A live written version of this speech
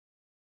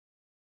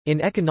In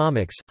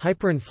economics,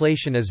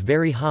 hyperinflation is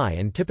very high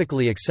and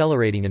typically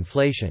accelerating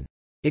inflation.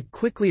 It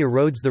quickly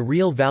erodes the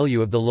real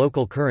value of the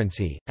local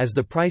currency, as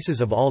the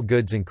prices of all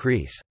goods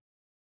increase.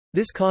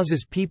 This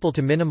causes people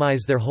to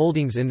minimize their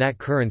holdings in that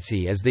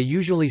currency as they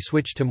usually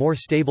switch to more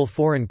stable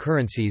foreign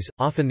currencies,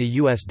 often the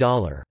US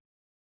dollar.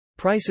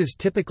 Prices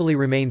typically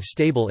remain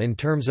stable in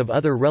terms of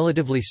other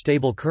relatively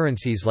stable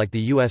currencies like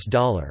the US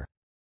dollar.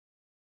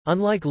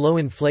 Unlike low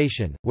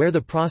inflation, where the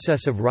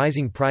process of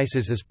rising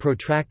prices is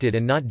protracted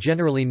and not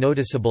generally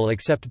noticeable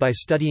except by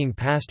studying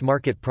past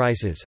market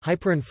prices,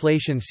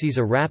 hyperinflation sees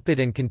a rapid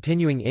and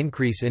continuing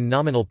increase in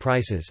nominal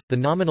prices, the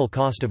nominal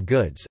cost of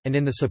goods, and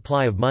in the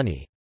supply of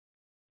money.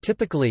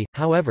 Typically,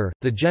 however,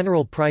 the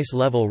general price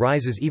level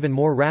rises even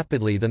more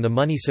rapidly than the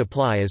money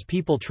supply as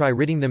people try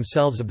ridding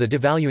themselves of the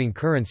devaluing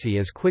currency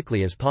as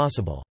quickly as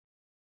possible.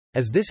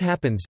 As this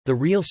happens, the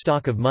real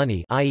stock of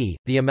money, i.e.,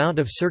 the amount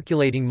of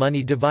circulating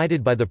money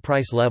divided by the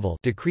price level,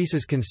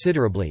 decreases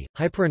considerably.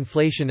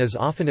 Hyperinflation is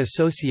often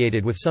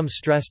associated with some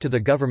stress to the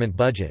government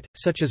budget,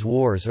 such as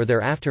wars or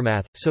their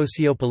aftermath,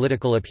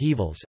 socio-political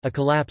upheavals, a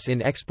collapse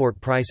in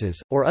export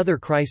prices, or other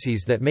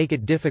crises that make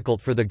it difficult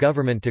for the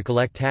government to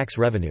collect tax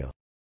revenue.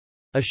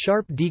 A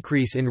sharp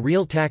decrease in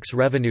real tax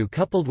revenue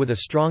coupled with a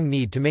strong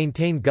need to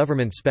maintain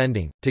government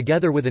spending,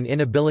 together with an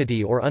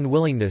inability or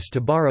unwillingness to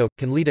borrow,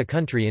 can lead a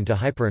country into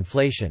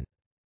hyperinflation.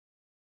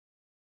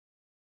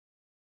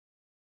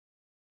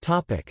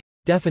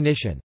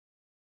 Definition.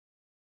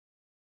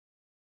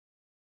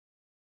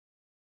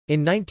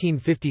 In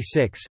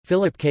 1956,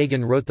 Philip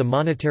Kagan wrote The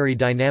Monetary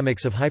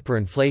Dynamics of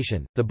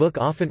Hyperinflation, the book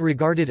often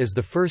regarded as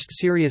the first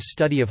serious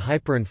study of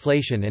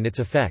hyperinflation and its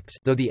effects,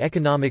 though The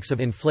Economics of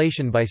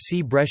Inflation by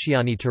C.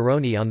 Bresciani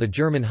Tironi on the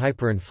German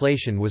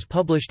hyperinflation was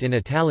published in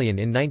Italian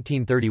in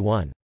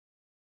 1931.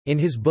 In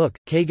his book,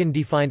 Kagan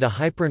defined a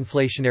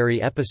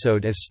hyperinflationary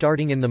episode as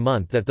starting in the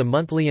month that the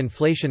monthly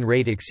inflation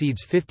rate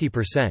exceeds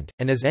 50%,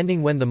 and as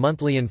ending when the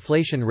monthly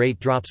inflation rate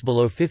drops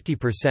below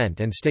 50%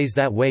 and stays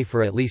that way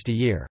for at least a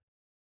year.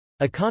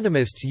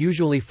 Economists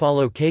usually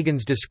follow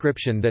Kagan's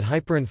description that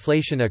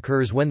hyperinflation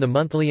occurs when the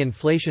monthly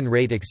inflation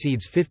rate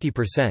exceeds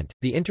 50%.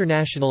 The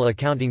International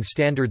Accounting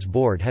Standards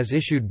Board has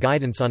issued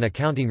guidance on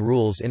accounting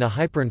rules in a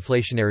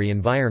hyperinflationary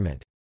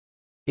environment.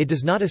 It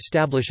does not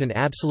establish an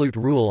absolute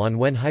rule on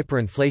when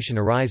hyperinflation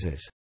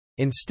arises.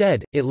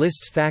 Instead, it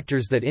lists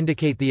factors that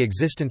indicate the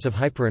existence of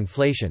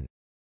hyperinflation.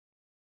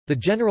 The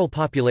general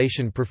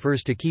population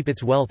prefers to keep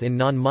its wealth in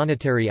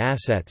non-monetary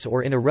assets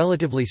or in a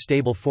relatively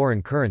stable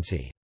foreign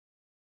currency.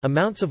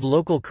 Amounts of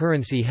local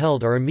currency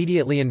held are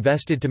immediately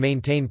invested to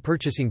maintain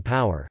purchasing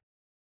power.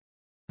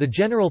 The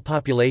general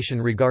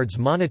population regards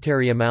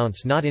monetary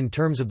amounts not in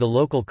terms of the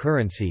local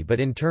currency but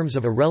in terms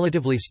of a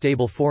relatively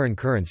stable foreign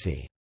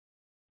currency.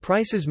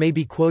 Prices may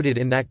be quoted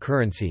in that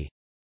currency.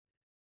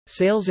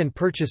 Sales and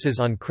purchases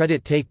on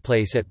credit take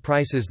place at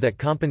prices that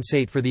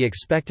compensate for the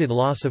expected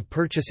loss of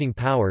purchasing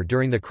power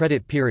during the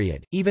credit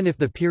period, even if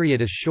the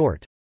period is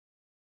short.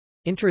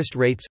 Interest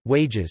rates,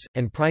 wages,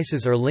 and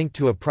prices are linked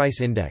to a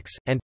price index,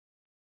 and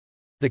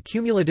the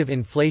cumulative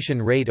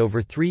inflation rate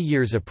over 3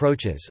 years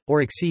approaches,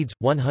 or exceeds,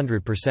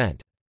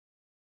 100%.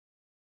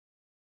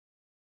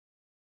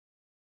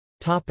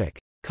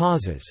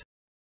 Causes.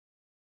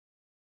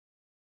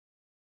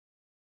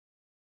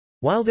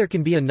 While there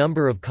can be a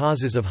number of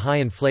causes of high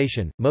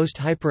inflation, most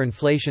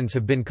hyperinflations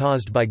have been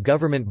caused by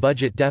government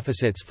budget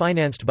deficits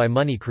financed by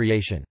money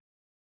creation.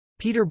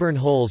 Peter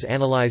Bernholz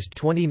analyzed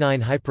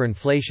 29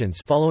 hyperinflations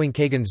following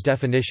Kagan's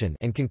definition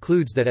and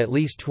concludes that at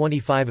least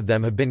 25 of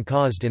them have been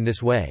caused in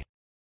this way.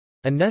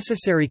 A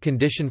necessary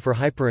condition for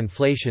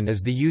hyperinflation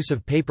is the use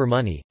of paper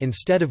money,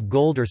 instead of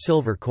gold or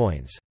silver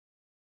coins.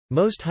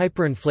 Most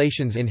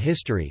hyperinflations in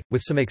history,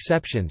 with some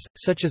exceptions,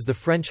 such as the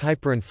French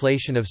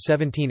hyperinflation of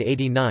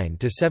 1789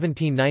 to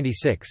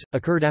 1796,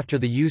 occurred after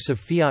the use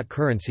of fiat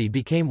currency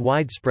became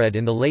widespread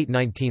in the late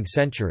 19th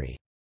century.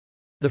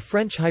 The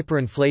French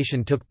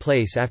hyperinflation took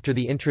place after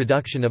the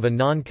introduction of a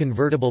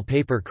non-convertible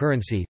paper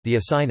currency, the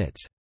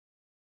assignats.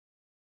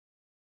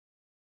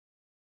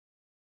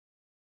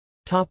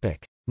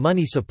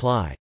 Money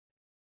supply.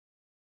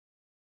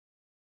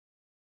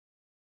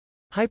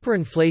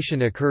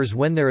 Hyperinflation occurs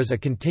when there is a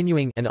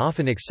continuing and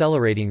often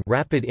accelerating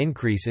rapid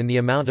increase in the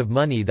amount of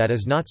money that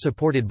is not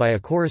supported by a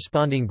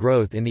corresponding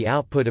growth in the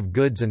output of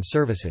goods and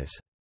services.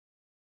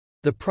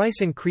 The price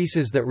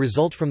increases that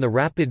result from the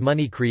rapid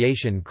money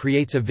creation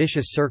creates a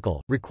vicious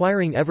circle,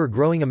 requiring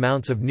ever-growing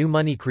amounts of new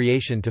money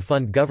creation to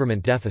fund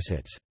government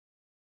deficits.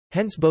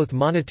 Hence both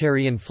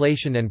monetary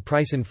inflation and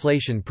price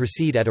inflation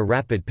proceed at a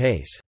rapid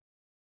pace.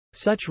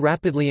 Such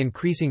rapidly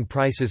increasing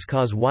prices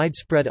cause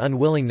widespread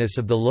unwillingness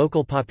of the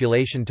local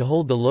population to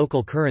hold the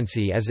local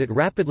currency as it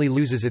rapidly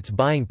loses its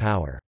buying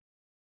power.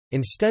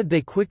 Instead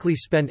they quickly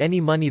spend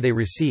any money they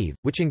receive,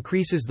 which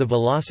increases the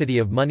velocity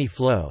of money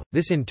flow.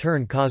 This in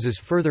turn causes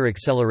further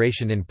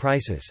acceleration in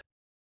prices.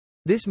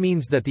 This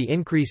means that the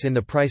increase in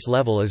the price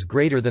level is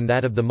greater than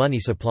that of the money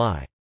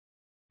supply.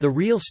 The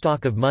real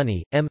stock of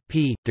money,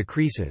 M.P.,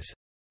 decreases.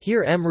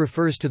 Here M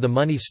refers to the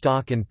money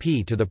stock and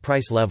P to the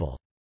price level.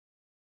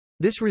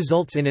 This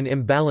results in an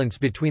imbalance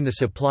between the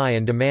supply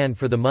and demand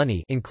for the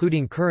money,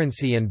 including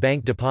currency and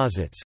bank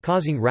deposits,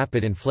 causing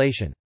rapid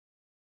inflation.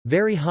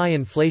 Very high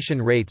inflation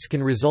rates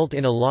can result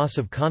in a loss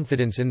of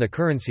confidence in the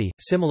currency,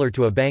 similar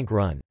to a bank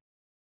run.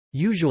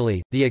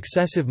 Usually, the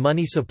excessive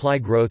money supply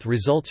growth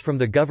results from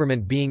the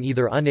government being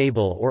either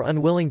unable or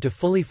unwilling to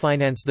fully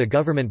finance the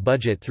government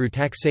budget through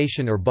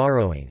taxation or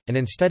borrowing, and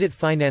instead it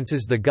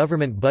finances the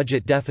government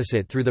budget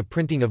deficit through the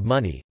printing of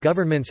money.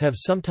 Governments have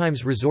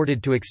sometimes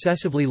resorted to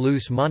excessively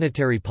loose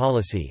monetary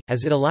policy,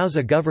 as it allows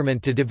a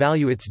government to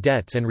devalue its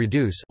debts and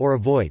reduce or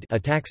avoid a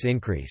tax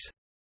increase.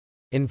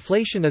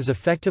 Inflation is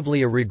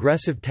effectively a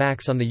regressive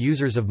tax on the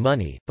users of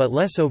money, but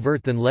less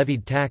overt than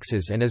levied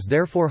taxes and is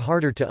therefore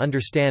harder to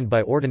understand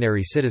by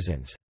ordinary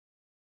citizens.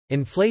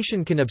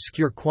 Inflation can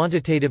obscure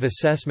quantitative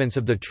assessments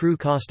of the true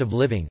cost of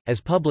living,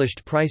 as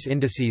published price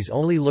indices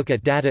only look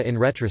at data in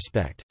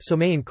retrospect, so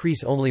may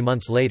increase only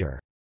months later.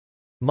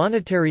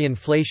 Monetary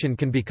inflation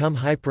can become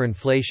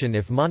hyperinflation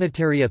if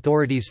monetary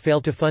authorities fail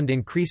to fund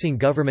increasing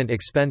government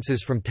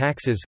expenses from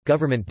taxes,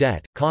 government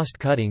debt,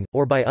 cost-cutting,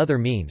 or by other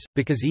means,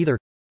 because either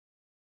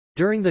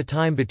during the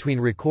time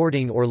between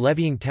recording or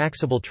levying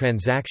taxable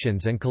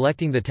transactions and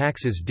collecting the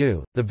taxes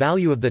due, the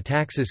value of the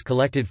taxes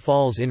collected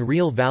falls in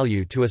real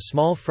value to a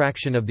small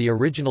fraction of the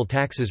original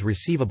taxes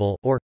receivable,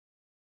 or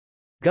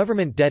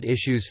government debt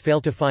issues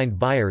fail to find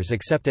buyers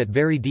except at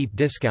very deep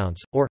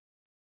discounts, or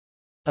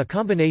a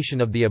combination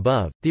of the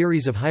above.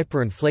 Theories of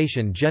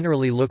hyperinflation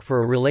generally look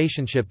for a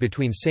relationship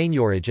between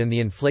seigniorage and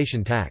the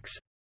inflation tax.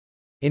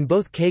 In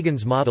both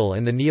Kagan's model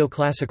and the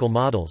neoclassical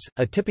models,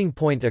 a tipping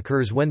point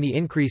occurs when the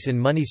increase in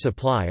money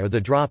supply or the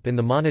drop in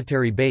the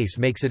monetary base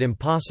makes it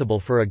impossible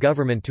for a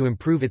government to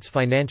improve its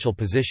financial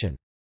position.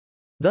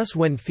 Thus,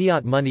 when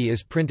fiat money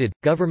is printed,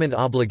 government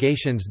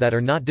obligations that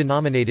are not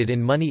denominated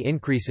in money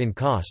increase in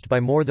cost by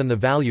more than the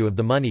value of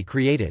the money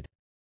created.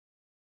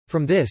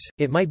 From this,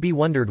 it might be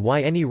wondered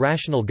why any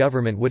rational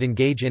government would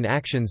engage in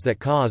actions that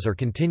cause or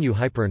continue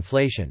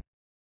hyperinflation.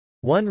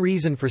 One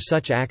reason for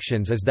such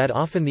actions is that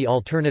often the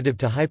alternative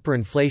to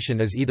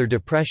hyperinflation is either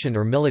depression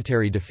or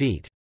military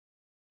defeat.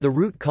 The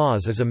root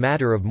cause is a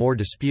matter of more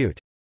dispute.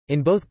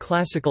 In both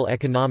classical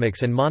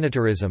economics and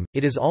monetarism,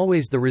 it is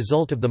always the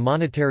result of the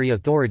monetary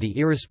authority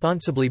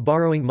irresponsibly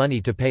borrowing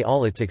money to pay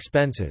all its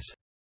expenses.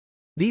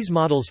 These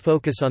models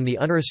focus on the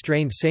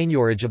unrestrained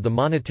seigniorage of the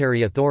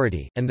monetary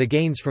authority, and the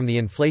gains from the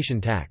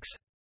inflation tax.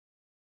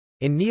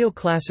 In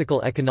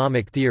neoclassical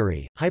economic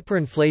theory,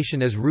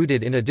 hyperinflation is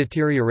rooted in a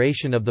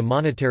deterioration of the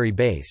monetary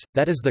base,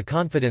 that is the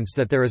confidence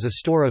that there is a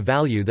store of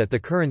value that the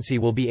currency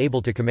will be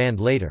able to command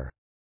later.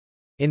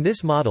 In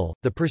this model,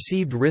 the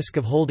perceived risk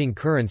of holding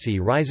currency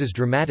rises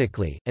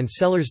dramatically, and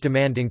sellers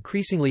demand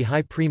increasingly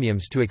high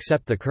premiums to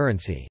accept the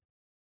currency.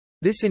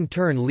 This in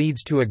turn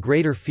leads to a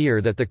greater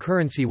fear that the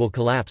currency will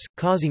collapse,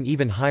 causing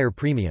even higher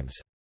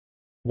premiums.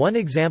 One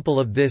example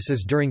of this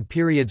is during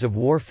periods of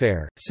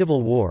warfare,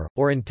 civil war,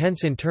 or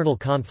intense internal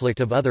conflict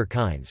of other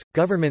kinds.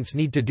 Governments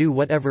need to do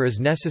whatever is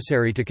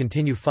necessary to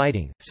continue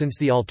fighting, since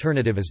the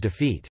alternative is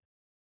defeat.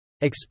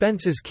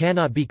 Expenses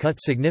cannot be cut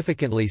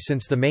significantly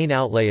since the main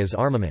outlay is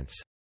armaments.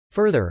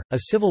 Further, a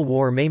civil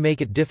war may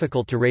make it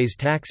difficult to raise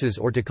taxes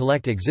or to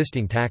collect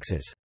existing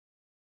taxes.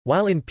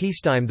 While in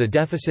peacetime the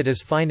deficit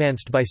is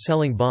financed by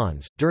selling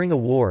bonds, during a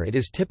war it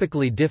is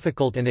typically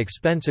difficult and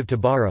expensive to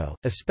borrow,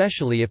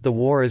 especially if the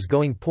war is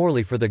going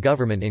poorly for the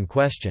government in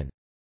question.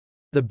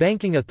 The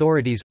banking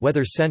authorities,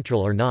 whether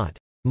central or not,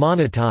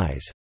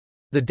 monetize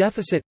the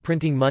deficit,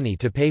 printing money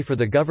to pay for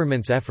the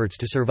government's efforts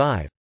to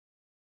survive.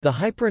 The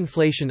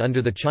hyperinflation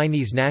under the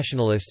Chinese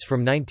nationalists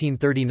from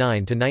 1939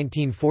 to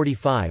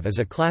 1945 is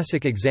a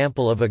classic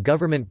example of a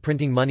government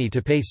printing money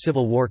to pay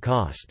civil war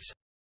costs.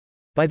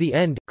 By the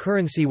end,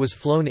 currency was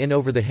flown in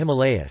over the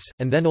Himalayas,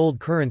 and then old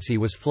currency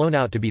was flown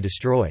out to be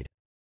destroyed.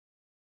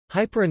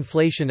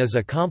 Hyperinflation is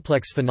a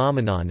complex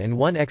phenomenon and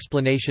one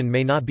explanation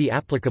may not be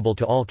applicable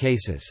to all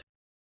cases.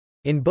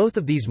 In both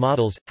of these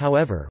models,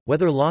 however,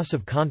 whether loss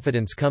of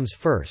confidence comes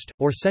first,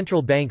 or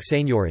central bank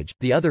seigniorage,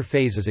 the other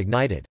phase is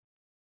ignited.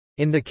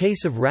 In the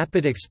case of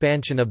rapid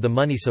expansion of the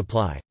money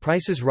supply,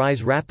 prices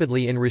rise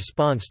rapidly in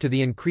response to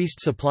the increased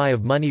supply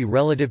of money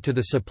relative to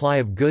the supply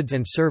of goods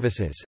and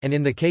services, and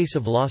in the case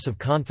of loss of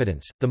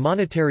confidence, the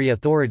monetary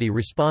authority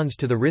responds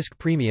to the risk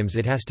premiums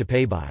it has to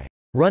pay by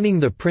running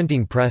the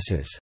printing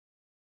presses.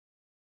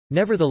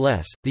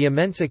 Nevertheless, the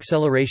immense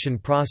acceleration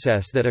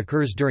process that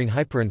occurs during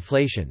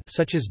hyperinflation,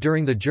 such as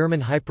during the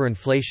German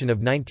hyperinflation of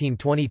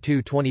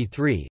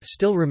 1922–23,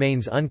 still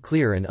remains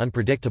unclear and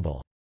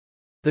unpredictable.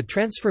 The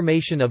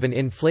transformation of an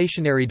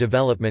inflationary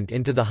development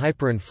into the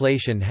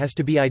hyperinflation has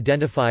to be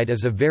identified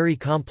as a very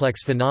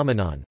complex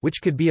phenomenon,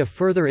 which could be a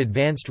further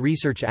advanced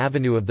research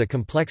avenue of the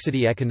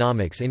complexity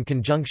economics in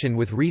conjunction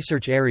with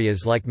research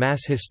areas like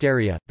mass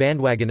hysteria,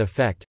 bandwagon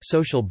effect,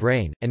 social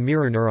brain, and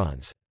mirror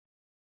neurons.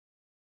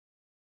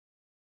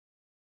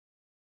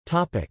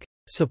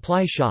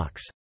 Supply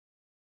shocks.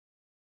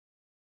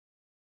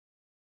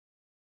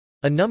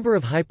 A number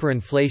of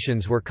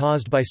hyperinflations were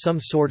caused by some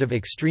sort of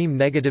extreme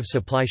negative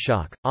supply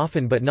shock,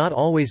 often but not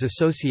always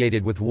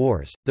associated with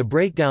wars, the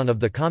breakdown of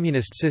the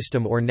communist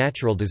system or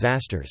natural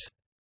disasters.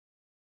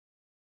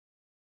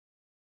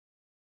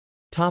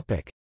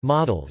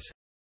 Models.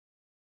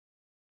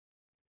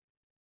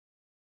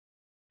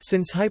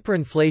 Since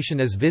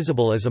hyperinflation is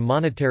visible as a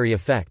monetary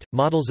effect,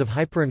 models of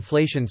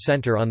hyperinflation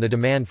center on the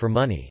demand for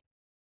money.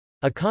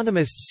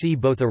 Economists see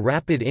both a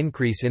rapid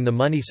increase in the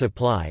money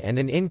supply and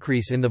an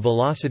increase in the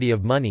velocity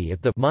of money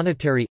if the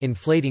monetary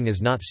inflating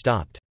is not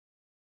stopped.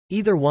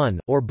 Either one,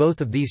 or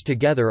both of these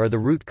together are the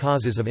root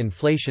causes of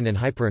inflation and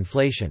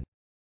hyperinflation.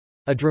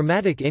 A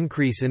dramatic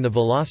increase in the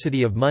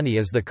velocity of money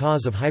as the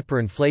cause of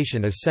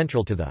hyperinflation is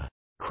central to the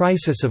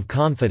crisis of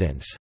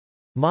confidence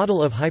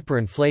model of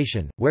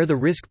hyperinflation, where the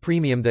risk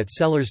premium that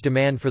sellers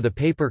demand for the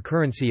paper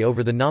currency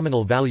over the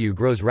nominal value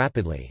grows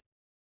rapidly.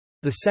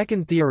 The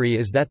second theory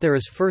is that there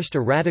is first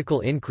a radical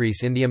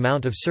increase in the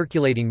amount of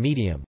circulating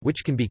medium,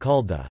 which can be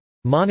called the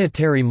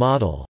monetary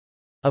model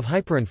of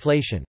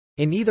hyperinflation.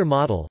 In either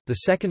model, the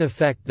second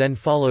effect then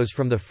follows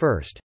from the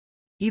first,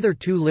 either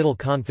too little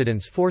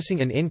confidence forcing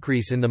an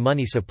increase in the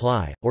money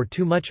supply, or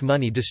too much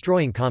money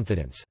destroying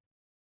confidence.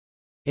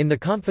 In the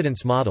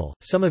confidence model,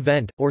 some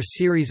event, or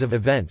series of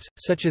events,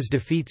 such as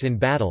defeats in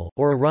battle,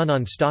 or a run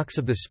on stocks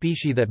of the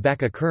specie that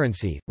back a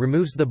currency,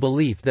 removes the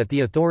belief that the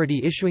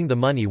authority issuing the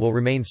money will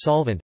remain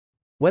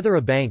solvent—whether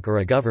a bank or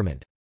a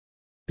government.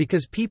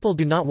 Because people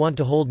do not want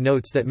to hold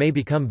notes that may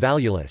become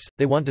valueless,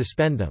 they want to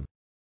spend them.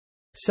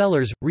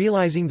 Sellers,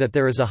 realizing that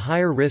there is a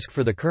higher risk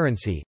for the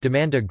currency,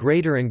 demand a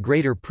greater and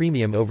greater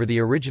premium over the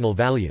original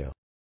value.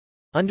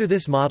 Under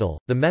this model,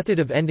 the method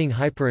of ending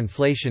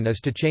hyperinflation is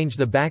to change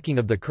the backing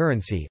of the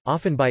currency,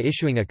 often by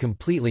issuing a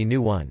completely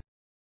new one.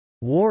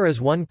 War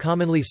is one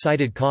commonly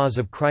cited cause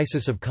of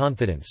crisis of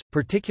confidence,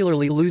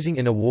 particularly losing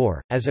in a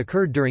war, as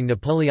occurred during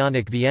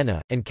Napoleonic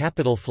Vienna, and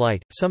capital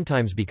flight,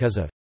 sometimes because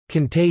of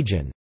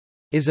contagion,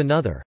 is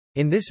another.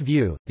 In this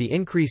view, the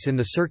increase in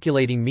the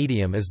circulating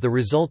medium is the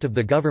result of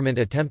the government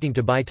attempting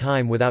to buy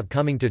time without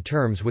coming to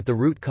terms with the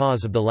root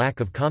cause of the lack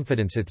of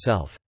confidence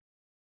itself.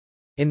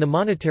 In the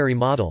monetary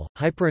model,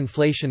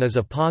 hyperinflation is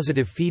a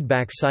positive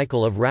feedback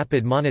cycle of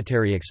rapid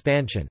monetary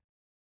expansion.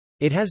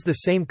 It has the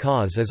same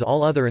cause as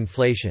all other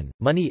inflation.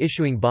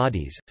 Money-issuing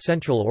bodies,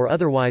 central or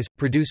otherwise,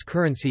 produce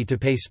currency to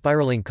pay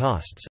spiraling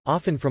costs,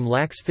 often from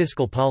lax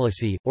fiscal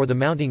policy, or the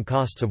mounting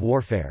costs of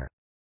warfare.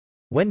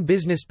 When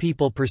business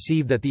people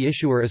perceive that the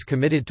issuer is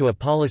committed to a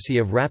policy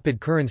of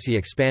rapid currency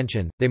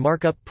expansion, they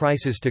mark up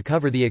prices to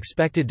cover the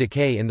expected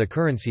decay in the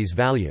currency's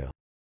value.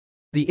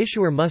 The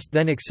issuer must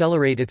then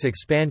accelerate its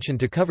expansion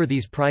to cover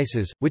these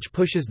prices, which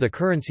pushes the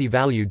currency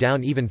value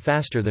down even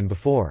faster than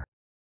before.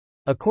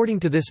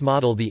 According to this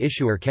model, the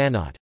issuer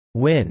cannot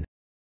win,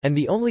 and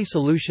the only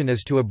solution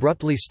is to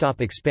abruptly stop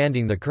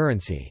expanding the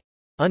currency.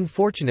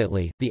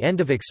 Unfortunately, the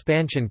end of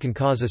expansion can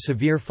cause a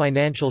severe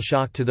financial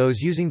shock to those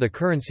using the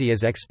currency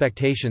as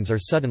expectations are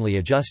suddenly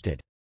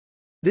adjusted.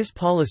 This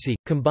policy,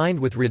 combined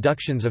with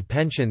reductions of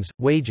pensions,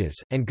 wages,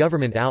 and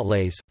government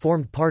outlays,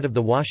 formed part of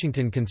the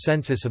Washington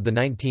Consensus of the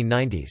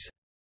 1990s.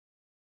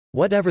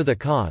 Whatever the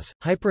cause,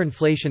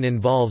 hyperinflation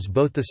involves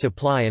both the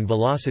supply and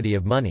velocity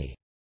of money.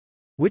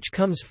 Which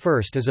comes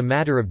first is a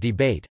matter of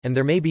debate, and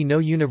there may be no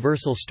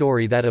universal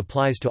story that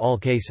applies to all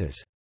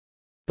cases.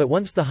 But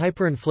once the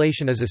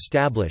hyperinflation is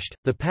established,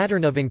 the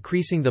pattern of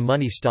increasing the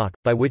money stock,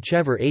 by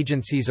whichever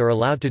agencies are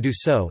allowed to do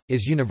so,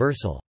 is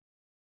universal.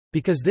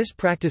 Because this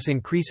practice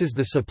increases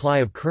the supply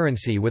of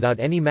currency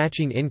without any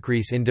matching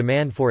increase in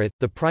demand for it,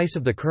 the price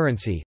of the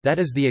currency, that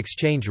is the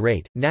exchange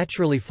rate,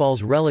 naturally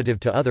falls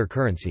relative to other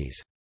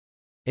currencies.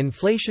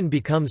 Inflation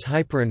becomes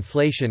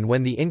hyperinflation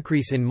when the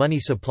increase in money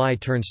supply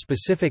turns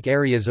specific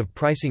areas of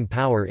pricing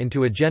power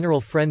into a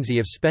general frenzy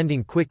of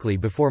spending quickly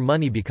before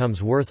money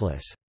becomes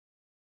worthless.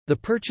 The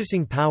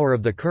purchasing power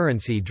of the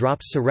currency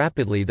drops so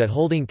rapidly that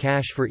holding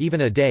cash for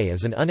even a day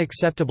is an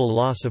unacceptable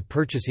loss of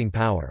purchasing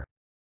power.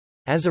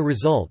 As a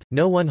result,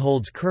 no one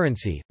holds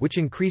currency, which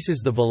increases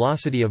the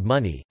velocity of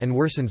money, and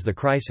worsens the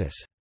crisis.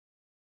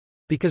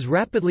 Because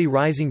rapidly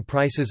rising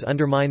prices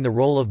undermine the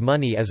role of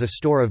money as a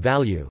store of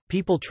value,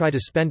 people try to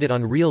spend it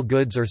on real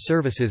goods or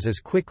services as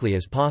quickly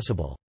as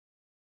possible.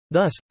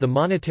 Thus, the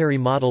monetary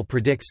model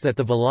predicts that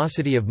the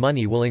velocity of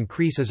money will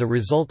increase as a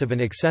result of an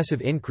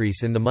excessive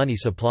increase in the money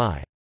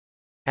supply.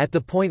 At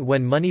the point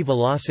when money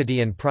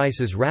velocity and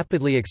prices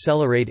rapidly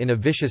accelerate in a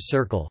vicious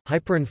circle,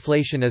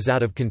 hyperinflation is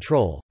out of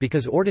control,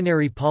 because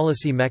ordinary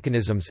policy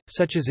mechanisms,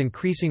 such as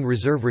increasing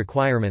reserve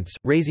requirements,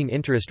 raising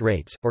interest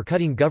rates, or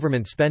cutting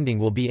government spending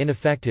will be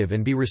ineffective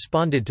and be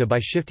responded to by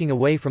shifting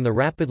away from the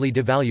rapidly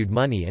devalued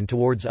money and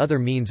towards other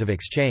means of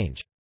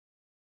exchange.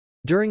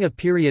 During a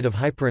period of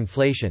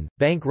hyperinflation,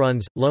 bank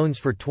runs, loans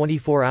for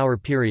 24-hour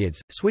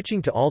periods, switching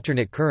to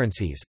alternate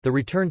currencies, the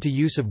return to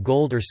use of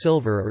gold or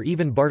silver or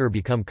even barter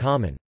become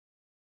common.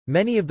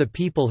 Many of the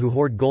people who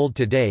hoard gold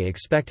today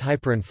expect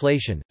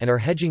hyperinflation, and are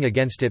hedging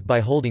against it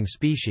by holding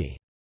specie.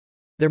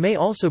 There may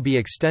also be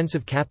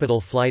extensive capital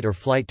flight or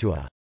flight to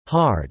a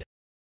hard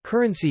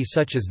currency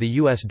such as the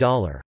US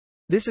dollar.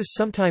 This is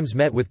sometimes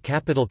met with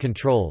capital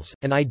controls,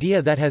 an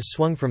idea that has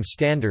swung from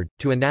standard,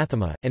 to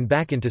anathema, and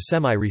back into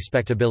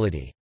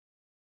semi-respectability.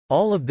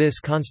 All of this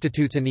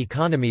constitutes an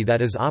economy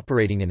that is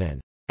operating in an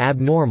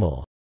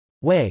abnormal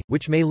way,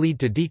 which may lead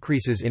to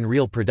decreases in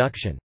real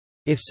production.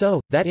 If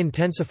so, that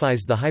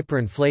intensifies the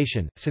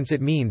hyperinflation, since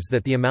it means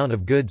that the amount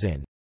of goods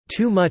in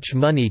too much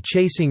money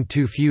chasing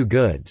too few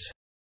goods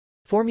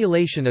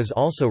formulation is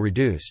also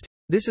reduced.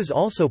 This is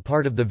also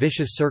part of the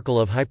vicious circle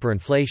of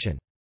hyperinflation.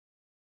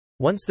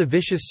 Once the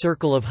vicious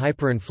circle of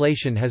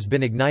hyperinflation has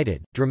been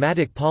ignited,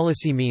 dramatic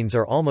policy means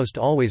are almost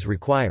always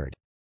required.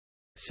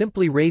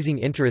 Simply raising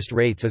interest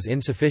rates is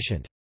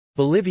insufficient.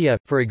 Bolivia,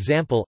 for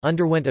example,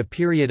 underwent a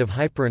period of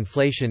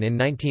hyperinflation in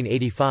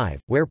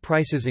 1985, where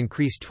prices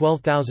increased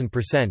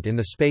 12,000% in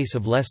the space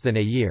of less than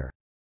a year.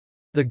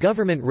 The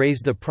government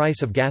raised the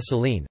price of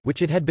gasoline,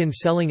 which it had been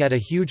selling at a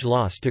huge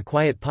loss to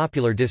quiet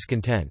popular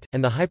discontent,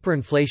 and the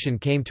hyperinflation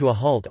came to a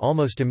halt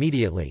almost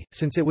immediately,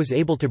 since it was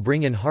able to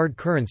bring in hard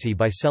currency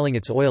by selling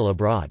its oil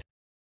abroad.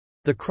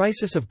 The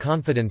crisis of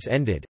confidence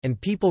ended, and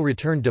people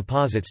returned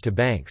deposits to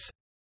banks.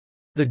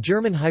 The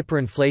German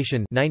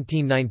hyperinflation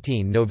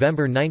 1919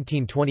 November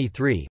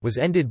 1923 was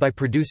ended by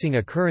producing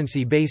a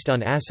currency based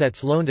on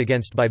assets loaned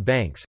against by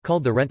banks,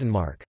 called the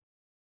Rentenmark.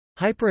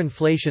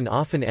 Hyperinflation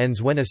often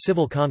ends when a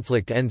civil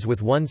conflict ends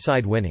with one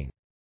side winning.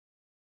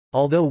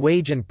 Although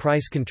wage and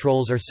price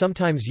controls are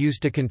sometimes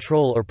used to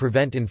control or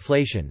prevent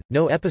inflation,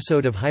 no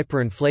episode of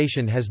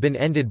hyperinflation has been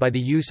ended by the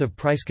use of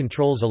price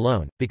controls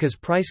alone, because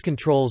price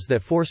controls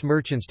that force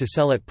merchants to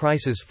sell at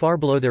prices far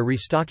below their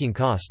restocking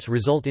costs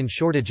result in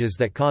shortages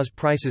that cause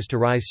prices to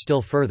rise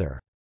still further.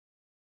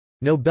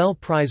 Nobel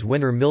Prize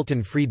winner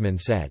Milton Friedman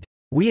said,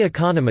 "We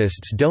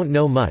economists don't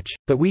know much,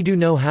 but we do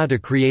know how to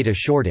create a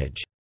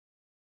shortage.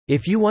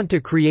 If you want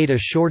to create a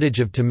shortage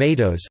of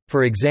tomatoes,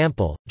 for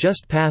example,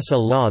 just pass a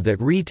law that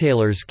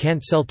retailers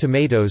can't sell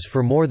tomatoes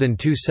for more than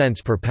 2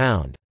 cents per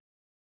pound.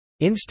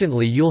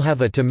 Instantly you'll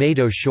have a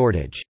tomato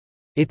shortage.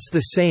 It's the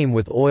same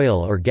with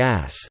oil or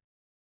gas."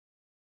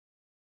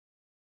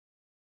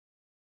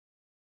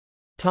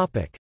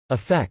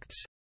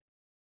 Effects.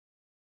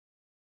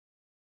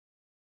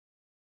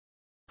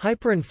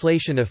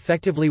 Hyperinflation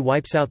effectively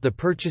wipes out the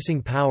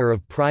purchasing power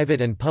of private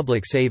and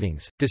public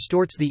savings,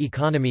 distorts the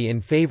economy in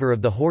favor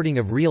of the hoarding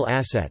of real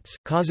assets,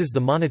 causes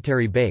the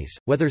monetary base,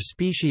 whether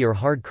specie or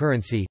hard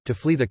currency, to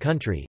flee the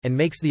country, and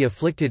makes the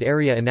afflicted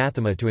area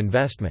anathema to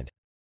investment.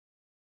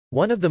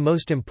 One of the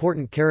most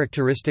important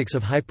characteristics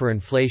of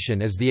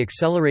hyperinflation is the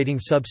accelerating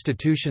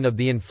substitution of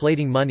the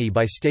inflating money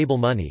by stable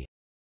money,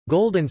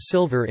 gold and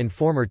silver in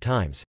former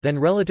times, then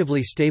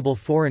relatively stable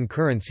foreign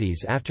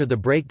currencies after the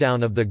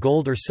breakdown of the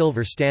gold or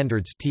silver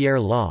standards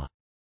tiers law.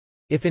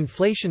 If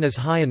inflation is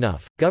high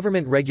enough,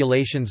 government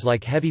regulations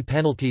like heavy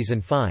penalties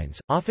and fines,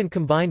 often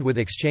combined with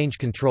exchange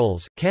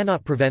controls,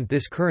 cannot prevent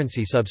this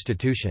currency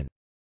substitution.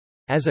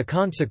 As a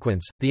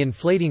consequence, the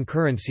inflating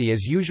currency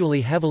is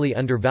usually heavily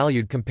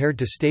undervalued compared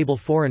to stable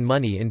foreign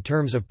money in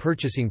terms of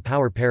purchasing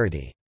power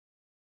parity.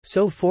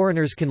 So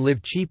foreigners can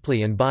live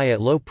cheaply and buy at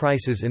low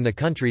prices in the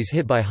countries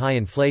hit by high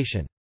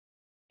inflation.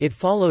 It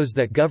follows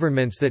that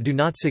governments that do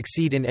not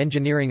succeed in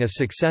engineering a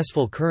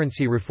successful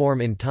currency reform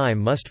in time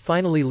must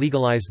finally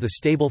legalize the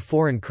stable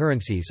foreign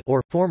currencies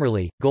or,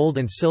 formerly, gold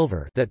and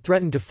silver that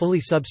threaten to fully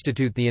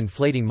substitute the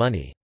inflating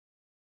money.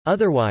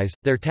 Otherwise,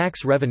 their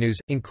tax revenues,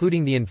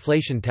 including the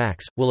inflation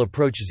tax, will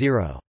approach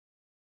zero.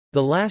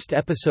 The last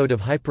episode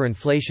of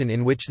hyperinflation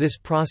in which this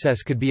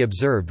process could be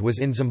observed was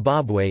in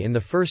Zimbabwe in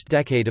the first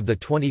decade of the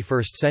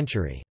 21st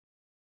century.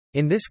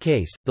 In this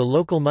case, the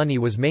local money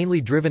was mainly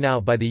driven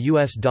out by the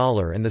US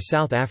dollar and the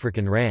South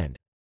African rand.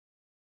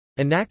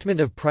 Enactment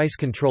of price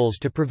controls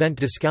to prevent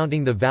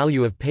discounting the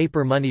value of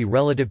paper money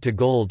relative to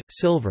gold,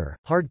 silver,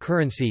 hard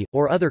currency,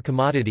 or other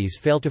commodities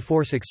fail to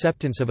force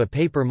acceptance of a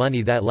paper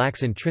money that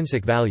lacks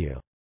intrinsic value.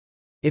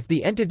 If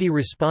the entity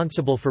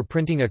responsible for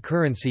printing a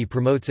currency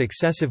promotes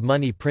excessive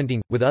money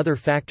printing, with other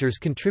factors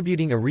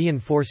contributing a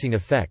reinforcing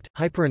effect,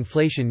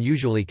 hyperinflation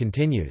usually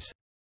continues.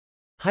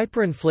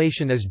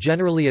 Hyperinflation is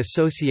generally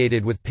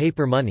associated with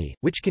paper money,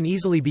 which can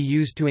easily be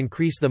used to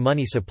increase the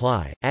money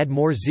supply, add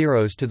more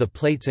zeros to the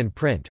plates and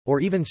print,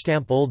 or even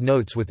stamp old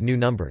notes with new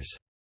numbers.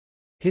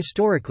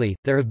 Historically,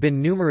 there have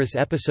been numerous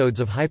episodes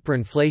of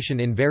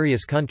hyperinflation in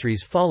various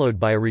countries followed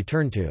by a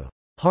return to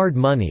hard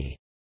money.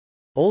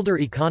 Older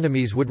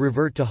economies would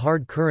revert to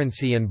hard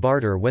currency and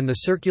barter when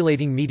the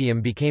circulating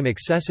medium became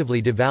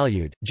excessively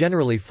devalued,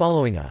 generally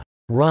following a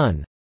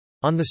run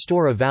on the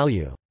store of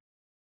value.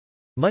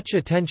 Much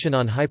attention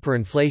on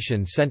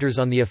hyperinflation centers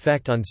on the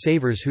effect on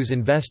savers whose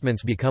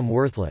investments become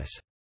worthless.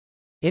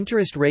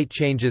 Interest rate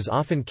changes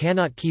often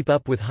cannot keep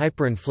up with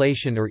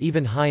hyperinflation or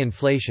even high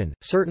inflation,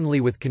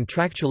 certainly with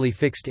contractually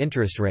fixed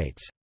interest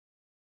rates.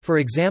 For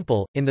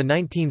example, in the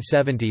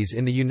 1970s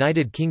in the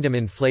United Kingdom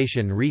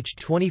inflation reached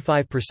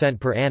 25%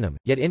 per annum,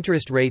 yet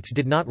interest rates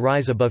did not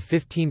rise above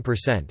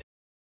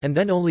 15%—and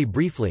then only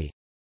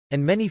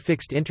briefly—and many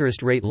fixed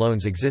interest rate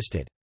loans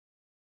existed.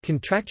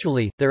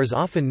 Contractually, there is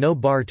often no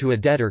bar to a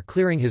debtor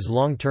clearing his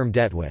long-term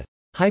debt with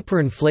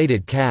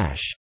hyperinflated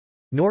cash.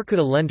 Nor could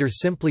a lender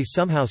simply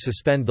somehow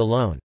suspend the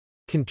loan.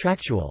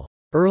 Contractual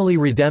early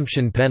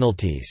redemption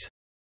penalties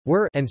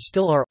were and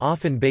still are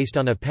often based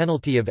on a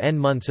penalty of n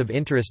months of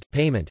interest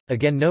payment,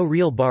 again no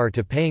real bar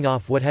to paying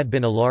off what had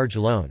been a large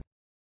loan.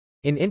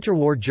 In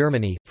interwar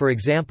Germany, for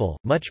example,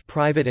 much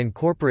private and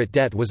corporate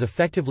debt was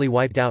effectively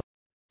wiped out,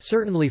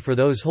 certainly for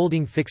those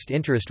holding fixed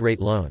interest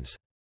rate loans.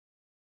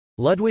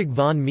 Ludwig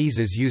von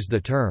Mises used the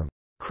term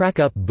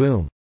crack-up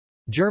boom,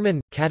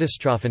 German,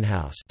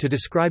 Katastrophenhaus, to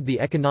describe the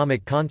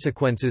economic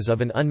consequences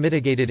of an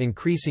unmitigated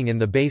increasing in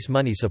the base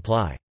money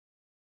supply.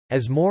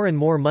 As more and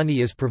more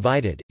money is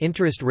provided,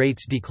 interest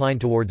rates decline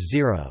towards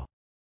zero.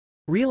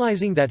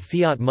 Realizing that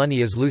fiat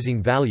money is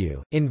losing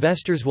value,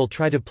 investors will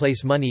try to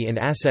place money in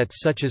assets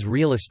such as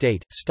real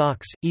estate,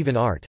 stocks, even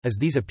art, as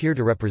these appear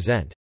to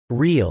represent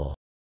real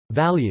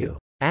value.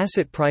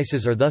 Asset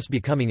prices are thus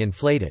becoming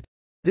inflated.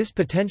 This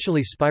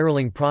potentially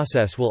spiraling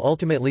process will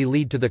ultimately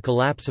lead to the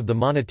collapse of the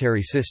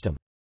monetary system.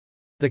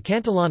 The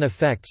Cantillon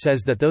effect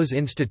says that those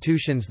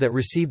institutions that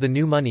receive the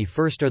new money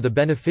first are the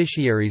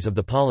beneficiaries of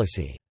the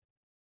policy.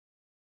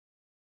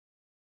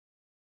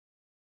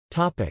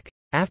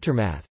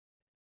 Aftermath.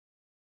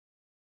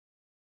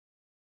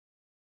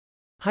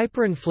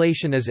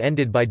 Hyperinflation is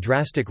ended by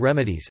drastic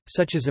remedies,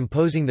 such as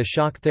imposing the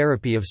shock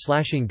therapy of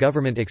slashing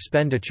government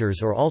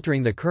expenditures or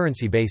altering the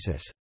currency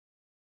basis.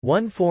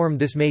 One form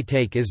this may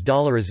take is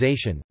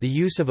dollarization, the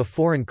use of a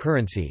foreign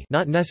currency,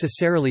 not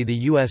necessarily the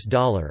US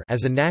dollar,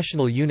 as a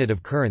national unit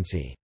of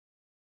currency.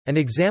 An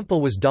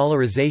example was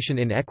dollarization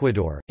in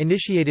Ecuador,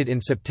 initiated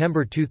in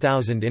September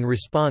 2000 in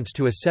response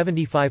to a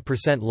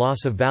 75%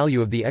 loss of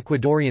value of the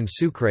Ecuadorian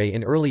sucre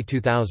in early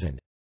 2000.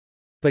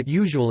 But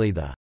usually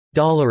the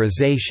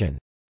dollarization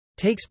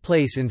takes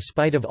place in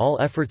spite of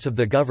all efforts of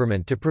the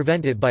government to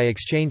prevent it by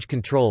exchange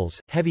controls,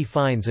 heavy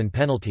fines and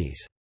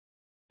penalties.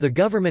 The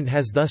government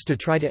has thus to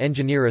try to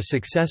engineer a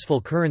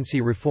successful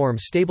currency reform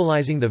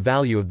stabilizing the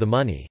value of the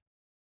money.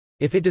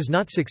 If it does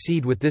not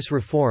succeed with this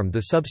reform,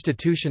 the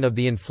substitution of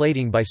the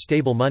inflating by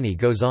stable money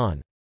goes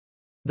on.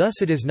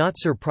 Thus it is not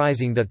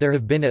surprising that there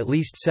have been at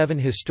least 7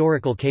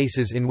 historical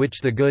cases in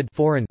which the good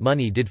foreign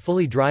money did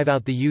fully drive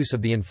out the use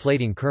of the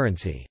inflating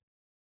currency.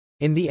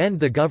 In the end,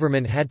 the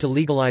government had to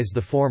legalize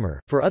the former,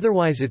 for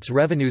otherwise its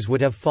revenues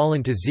would have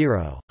fallen to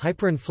zero.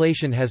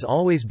 Hyperinflation has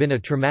always been a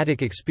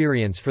traumatic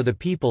experience for the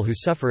people who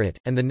suffer it,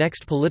 and the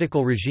next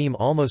political regime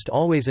almost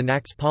always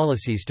enacts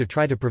policies to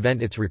try to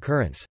prevent its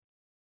recurrence.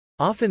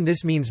 Often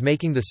this means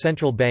making the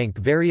central bank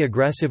very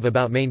aggressive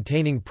about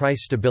maintaining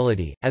price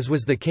stability, as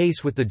was the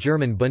case with the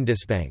German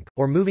Bundesbank,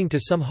 or moving to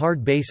some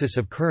hard basis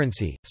of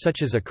currency,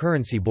 such as a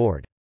currency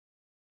board.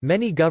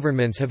 Many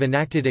governments have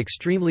enacted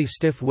extremely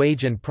stiff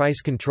wage and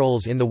price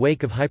controls in the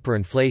wake of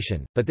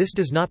hyperinflation, but this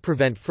does not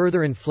prevent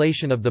further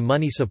inflation of the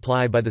money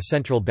supply by the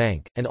central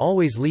bank, and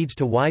always leads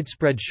to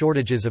widespread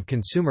shortages of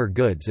consumer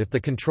goods if the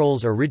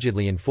controls are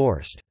rigidly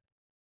enforced.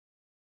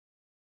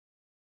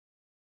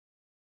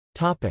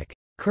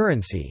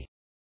 Currency.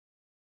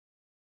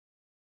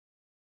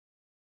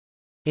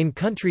 In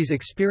countries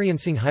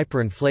experiencing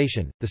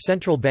hyperinflation, the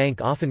central bank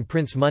often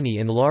prints money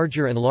in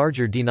larger and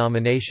larger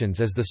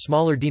denominations as the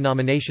smaller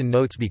denomination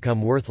notes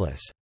become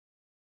worthless.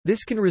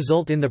 This can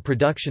result in the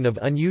production of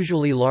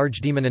unusually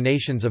large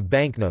denominations of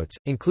banknotes,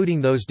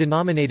 including those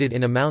denominated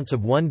in amounts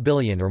of 1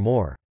 billion or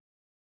more.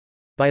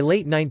 By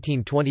late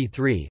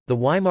 1923, the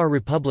Weimar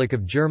Republic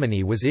of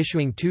Germany was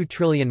issuing 2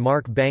 trillion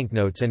mark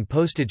banknotes and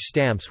postage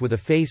stamps with a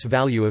face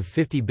value of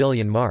 50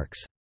 billion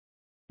marks.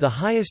 The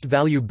highest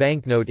value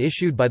banknote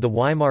issued by the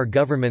Weimar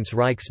government's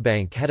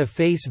Reichsbank had a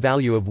face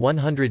value of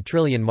 100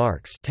 trillion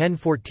marks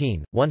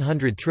 1014,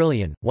 100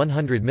 trillion,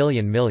 100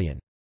 million.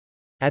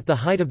 At the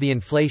height of the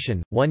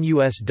inflation,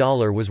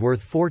 $1 was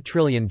worth 4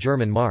 trillion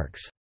German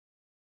marks.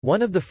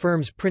 One of the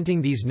firms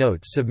printing these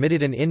notes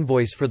submitted an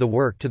invoice for the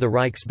work to the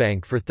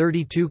Reichsbank for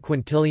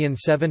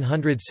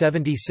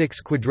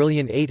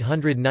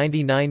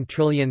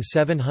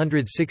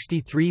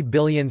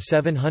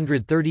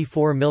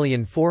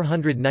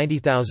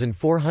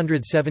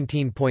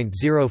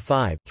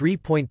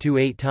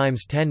 3.28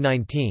 times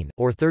 1019,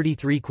 or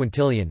 33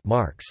 quintillion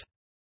marks.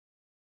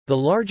 The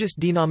largest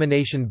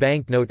denomination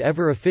banknote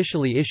ever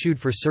officially issued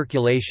for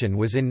circulation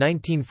was in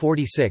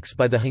 1946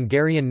 by the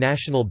Hungarian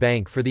National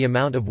Bank for the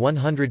amount of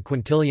 100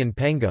 quintillion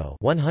pengo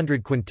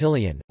 100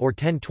 quintillion, or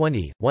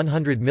 1020,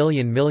 100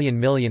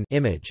 million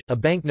image, a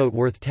banknote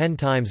worth 10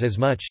 times as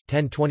much,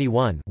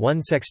 1021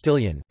 1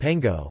 sextillion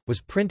pengo,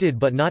 was printed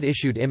but not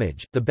issued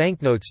image. The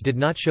banknotes did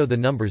not show the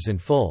numbers in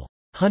full.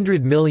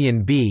 100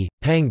 million b.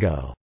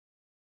 pengo,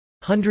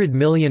 100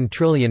 million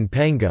trillion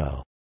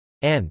pengo,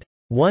 and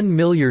 1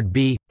 milliard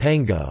b.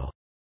 pengo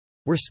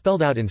were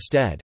spelled out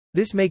instead.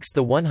 This makes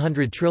the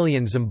 100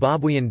 trillion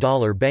Zimbabwean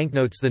dollar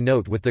banknotes the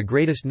note with the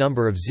greatest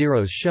number of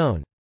zeros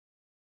shown.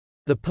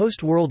 The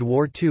post-World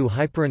War II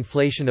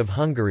hyperinflation of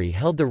Hungary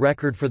held the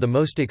record for the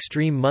most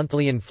extreme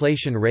monthly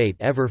inflation rate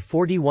ever,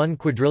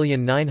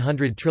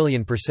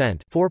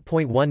 41,900,000,000,000%,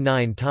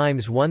 4.19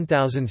 times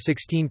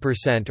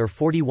 1016% or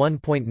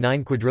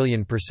 41.9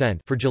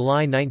 quadrillion% for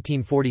July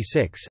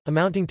 1946,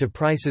 amounting to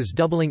prices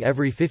doubling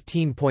every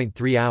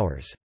 15.3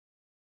 hours.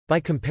 By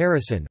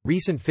comparison,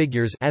 recent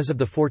figures as of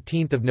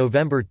 14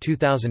 November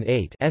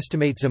 2008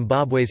 estimate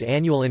Zimbabwe's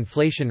annual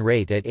inflation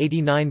rate at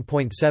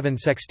 89.7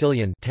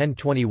 sextillion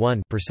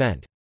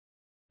 (1021%).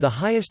 The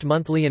highest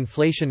monthly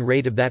inflation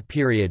rate of that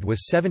period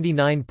was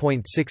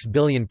 79.6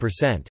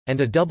 billion%, and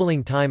a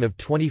doubling time of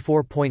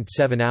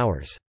 24.7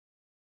 hours.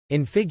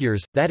 In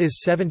figures, that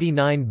is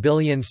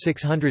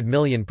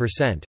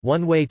 79,600,000,000%.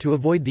 One way to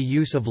avoid the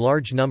use of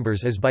large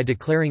numbers is by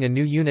declaring a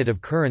new unit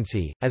of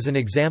currency. As an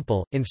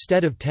example,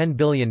 instead of $10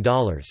 billion,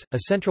 a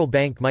central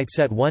bank might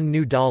set one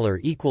new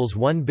dollar equals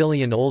 1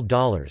 billion old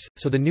dollars,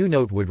 so the new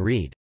note would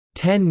read,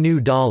 10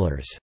 new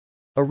dollars.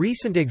 A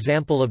recent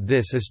example of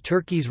this is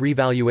Turkey's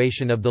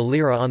revaluation of the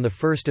lira on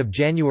 1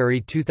 January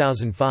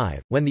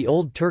 2005, when the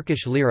old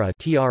Turkish lira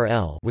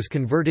 (TRL) was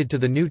converted to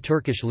the new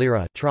Turkish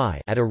lira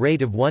 (TRY) at a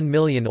rate of 1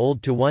 million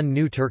old to 1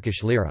 new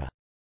Turkish lira.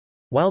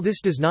 While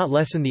this does not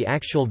lessen the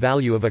actual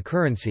value of a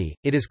currency,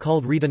 it is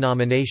called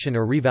redenomination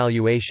or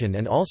revaluation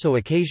and also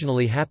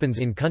occasionally happens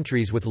in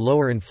countries with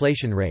lower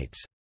inflation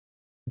rates.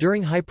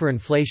 During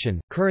hyperinflation,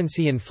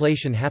 currency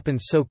inflation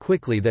happens so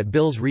quickly that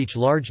bills reach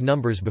large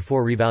numbers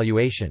before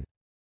revaluation.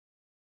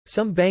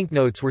 Some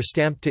banknotes were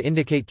stamped to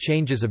indicate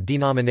changes of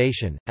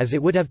denomination, as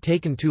it would have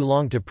taken too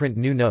long to print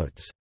new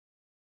notes.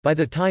 By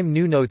the time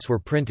new notes were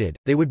printed,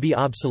 they would be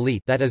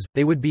obsolete, that is,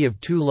 they would be of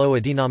too low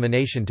a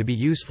denomination to be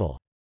useful.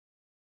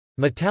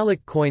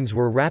 Metallic coins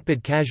were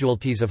rapid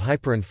casualties of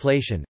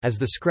hyperinflation, as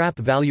the scrap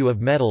value of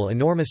metal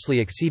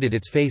enormously exceeded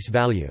its face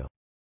value.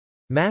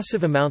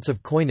 Massive amounts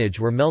of coinage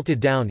were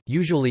melted down,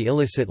 usually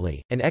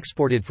illicitly, and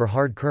exported for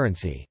hard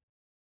currency.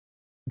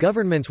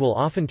 Governments will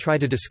often try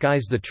to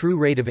disguise the true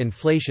rate of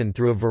inflation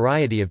through a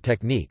variety of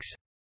techniques.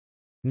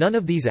 None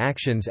of these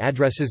actions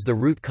addresses the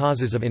root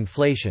causes of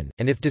inflation,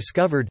 and if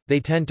discovered, they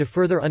tend to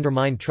further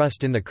undermine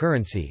trust in the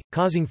currency,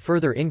 causing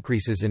further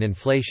increases in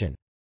inflation.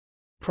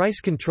 Price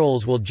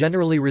controls will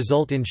generally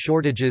result in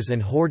shortages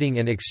and hoarding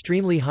and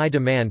extremely high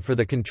demand for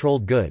the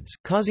controlled goods,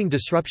 causing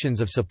disruptions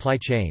of supply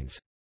chains.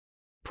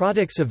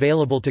 Products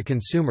available to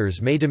consumers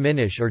may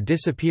diminish or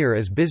disappear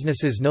as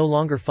businesses no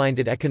longer find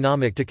it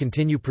economic to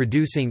continue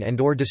producing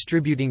and/or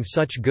distributing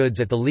such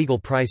goods at the legal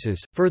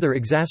prices, further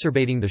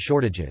exacerbating the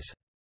shortages.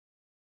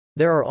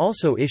 There are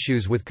also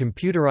issues with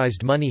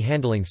computerized money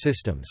handling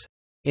systems.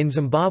 In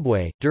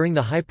Zimbabwe, during the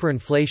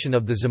hyperinflation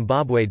of the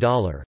Zimbabwe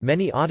dollar,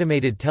 many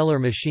automated teller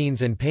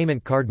machines and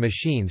payment card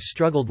machines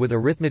struggled with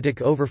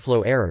arithmetic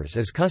overflow errors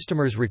as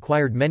customers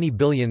required many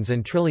billions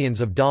and trillions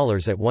of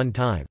dollars at one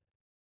time.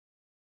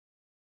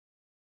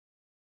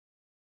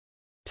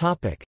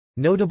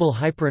 Notable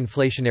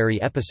hyperinflationary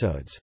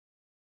episodes.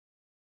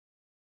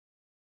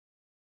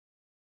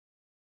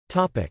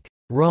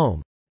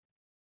 Rome.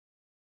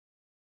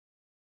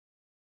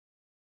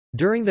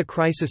 During the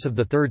crisis of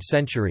the 3rd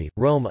century,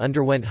 Rome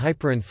underwent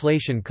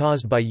hyperinflation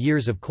caused by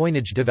years of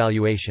coinage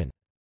devaluation.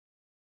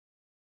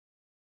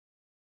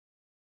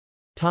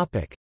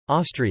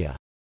 Austria.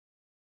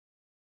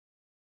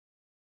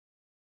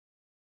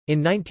 In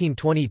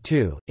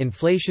 1922,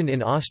 inflation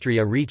in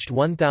Austria reached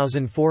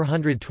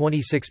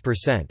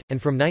 1,426%,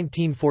 and from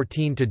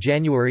 1914 to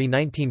January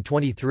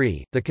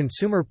 1923, the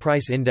Consumer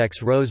Price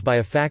Index rose by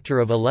a factor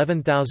of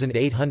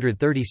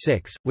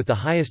 11,836, with the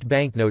highest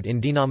banknote in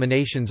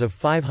denominations of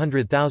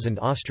 500,000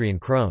 Austrian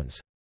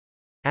krones.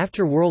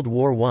 After World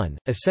War I,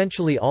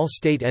 essentially all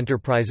state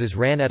enterprises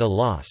ran at a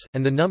loss,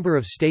 and the number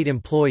of state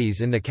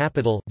employees in the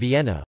capital,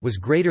 Vienna, was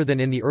greater than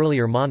in the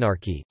earlier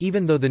monarchy,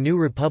 even though the new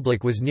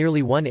republic was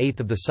nearly one-eighth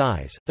of the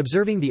size.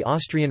 Observing the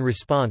Austrian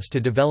response to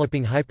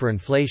developing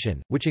hyperinflation,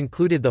 which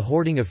included the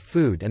hoarding of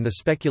food and the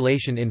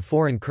speculation in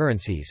foreign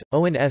currencies,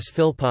 Owen S.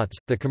 Philpotts,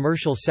 the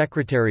commercial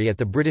secretary at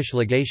the British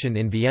legation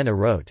in Vienna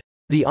wrote,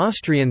 "The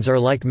Austrians are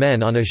like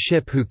men on a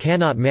ship who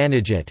cannot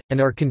manage it, and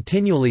are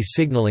continually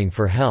signaling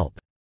for help.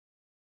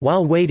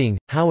 While waiting,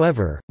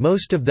 however,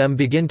 most of them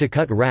begin to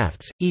cut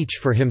rafts, each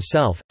for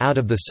himself, out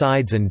of the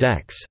sides and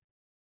decks.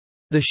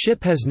 The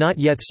ship has not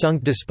yet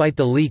sunk despite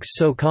the leaks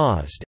so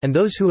caused, and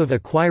those who have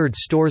acquired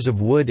stores of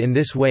wood in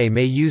this way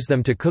may use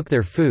them to cook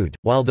their food,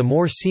 while the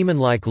more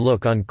seamanlike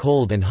look on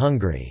cold and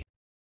hungry.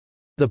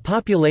 The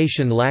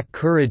population lack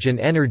courage and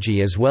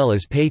energy as well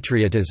as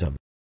patriotism."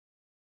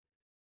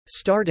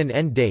 Start and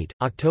end date,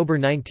 October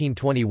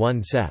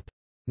 1921 Sep.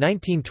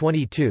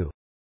 1922.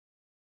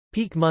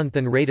 Peak month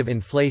and rate of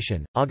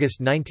inflation, August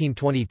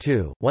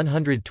 1922,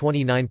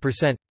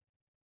 129%.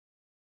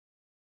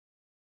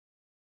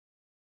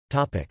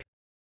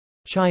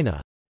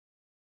 China.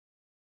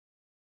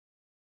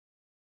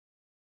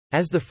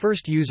 As the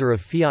first user of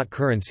fiat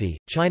currency,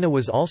 China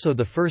was also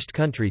the first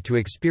country to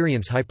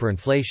experience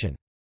hyperinflation.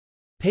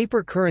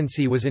 Paper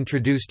currency was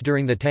introduced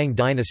during the Tang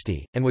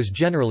dynasty, and was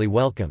generally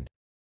welcomed.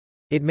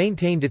 It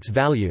maintained its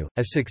value,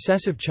 as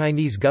successive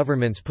Chinese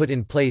governments put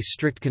in place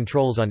strict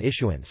controls on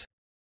issuance.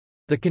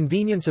 The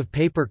convenience of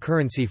paper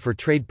currency for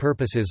trade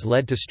purposes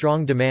led to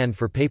strong demand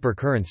for paper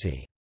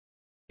currency.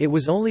 It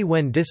was only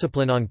when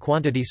discipline on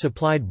quantity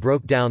supplied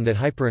broke down that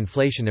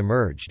hyperinflation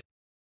emerged.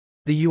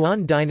 The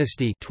Yuan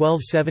dynasty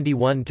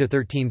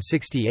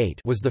 (1271–1368)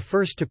 was the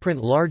first to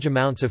print large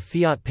amounts of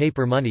fiat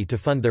paper money to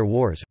fund their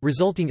wars,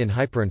 resulting in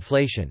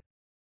hyperinflation.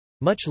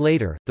 Much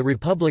later, the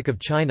Republic of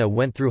China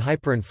went through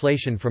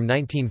hyperinflation from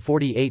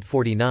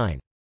 1948–49.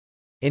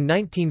 In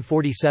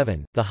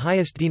 1947, the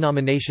highest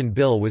denomination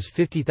bill was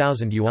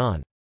 50,000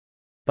 yuan.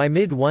 By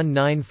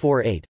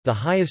mid-1948, the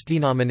highest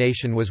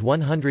denomination was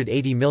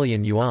 180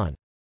 million yuan.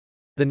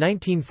 The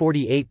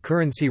 1948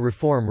 currency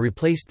reform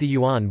replaced the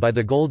yuan by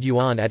the gold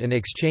yuan at an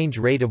exchange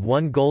rate of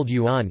 1 gold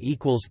yuan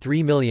equals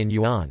 3 million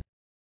yuan.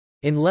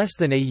 In less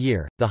than a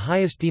year, the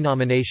highest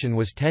denomination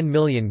was 10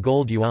 million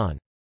gold yuan.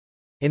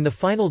 In the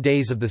final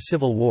days of the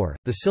Civil War,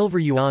 the silver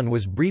yuan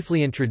was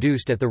briefly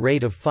introduced at the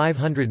rate of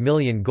 500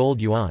 million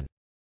gold yuan.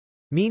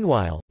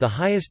 Meanwhile, the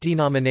highest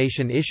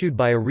denomination issued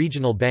by a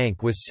regional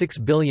bank was 6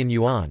 billion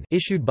yuan,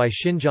 issued by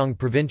Xinjiang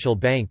Provincial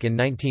Bank in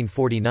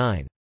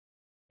 1949.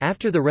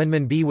 After the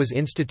renminbi was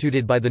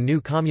instituted by the new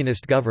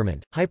communist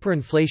government,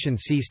 hyperinflation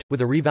ceased,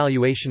 with a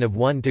revaluation of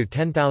 1 to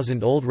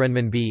 10,000 old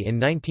renminbi in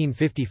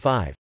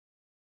 1955.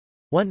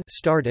 1.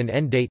 Start and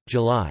end date,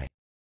 July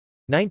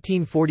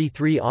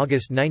 1943 –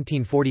 August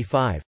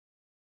 1945.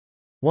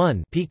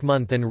 1. Peak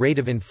month and rate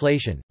of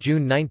inflation,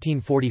 June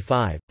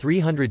 1945,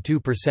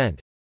 302%.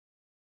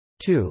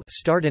 2.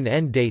 Start and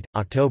end date,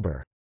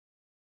 October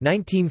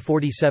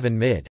 1947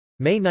 mid.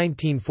 May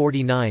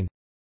 1949.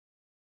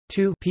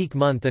 2. Peak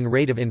month and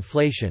rate of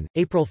inflation,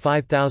 April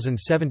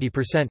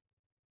 5070%.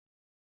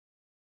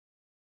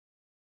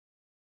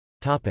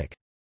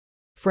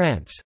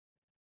 France.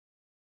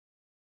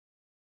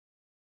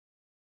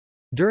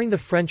 During the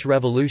French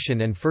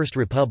Revolution and First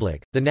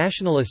Republic, the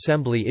National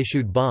Assembly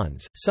issued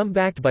bonds, some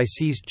backed by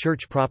seized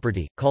church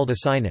property, called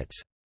assignats.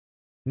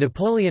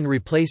 Napoleon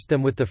replaced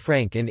them with the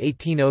franc in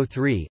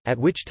 1803, at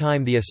which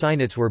time the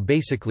assignats were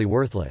basically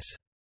worthless.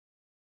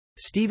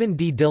 Stephen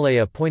D.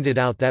 Dillea pointed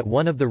out that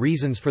one of the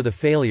reasons for the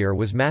failure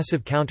was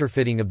massive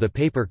counterfeiting of the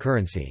paper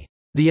currency,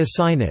 the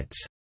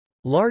assignats,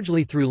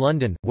 largely through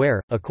London,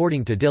 where,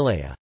 according to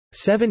Dillea,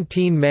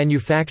 17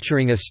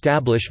 manufacturing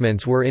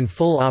establishments were in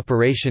full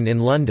operation in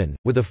London,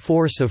 with a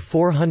force of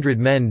 400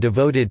 men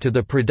devoted to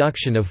the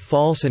production of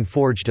false and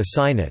forged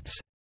assignats.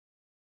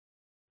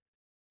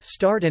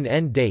 Start and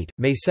end date,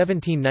 May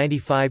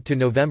 1795 to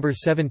November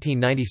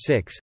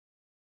 1796.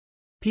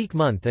 Peak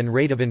month and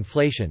rate of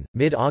inflation,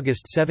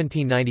 mid-August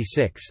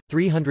 1796,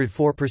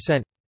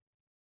 304%.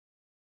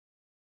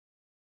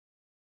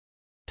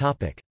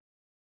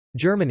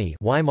 Germany,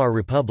 Weimar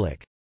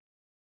Republic.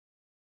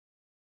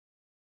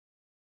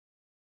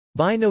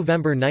 By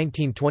November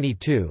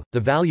 1922, the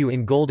value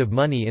in gold of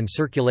money in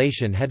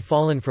circulation had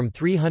fallen from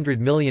 £300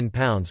 million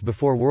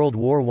before World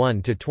War I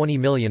to £20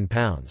 million.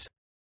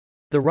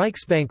 The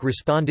Reichsbank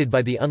responded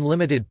by the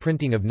unlimited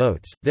printing of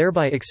notes,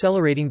 thereby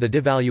accelerating the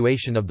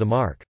devaluation of the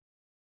mark.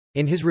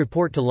 In his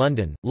report to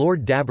London,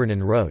 Lord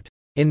Dabernon wrote,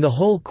 "In the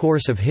whole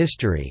course of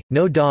history,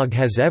 no dog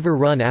has ever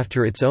run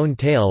after its own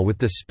tail with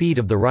the speed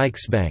of the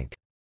Reichsbank."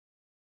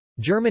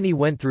 Germany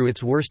went through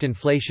its worst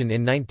inflation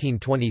in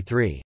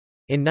 1923.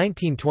 In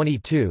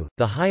 1922,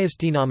 the highest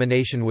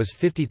denomination was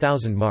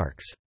 50,000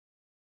 marks.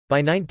 By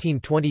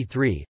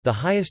 1923, the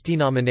highest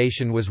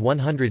denomination was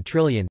 100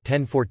 trillion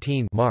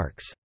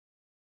marks.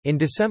 In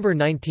December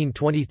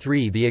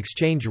 1923 the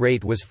exchange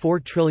rate was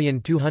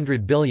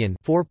 4,200 billion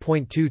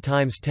 4.2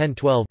 times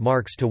 1012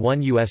 marks to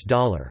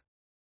 $1.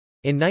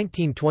 In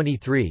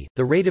 1923,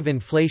 the rate of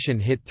inflation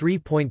hit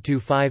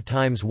 3.25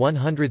 times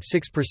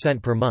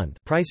 106% per month,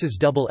 prices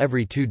double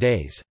every 2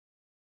 days.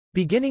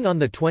 Beginning on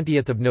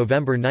 20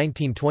 November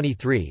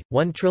 1923,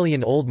 1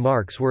 trillion old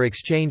marks were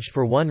exchanged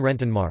for 1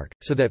 Rentenmark,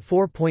 so that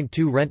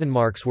 4.2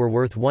 Rentenmarks were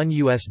worth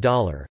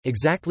 $1,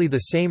 exactly the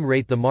same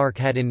rate the mark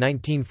had in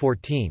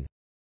 1914.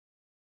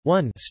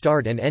 1.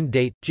 Start and end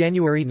date,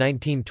 January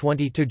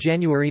 1920 to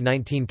January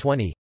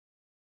 1920.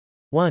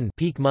 1.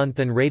 Peak month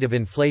and rate of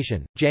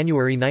inflation,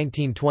 January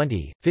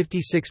 1920,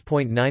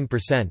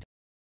 56.9%.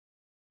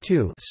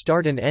 2.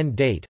 Start and end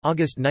date,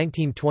 August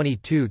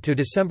 1922 to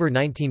December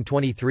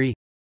 1923.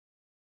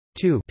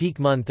 2. Peak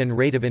month and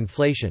rate of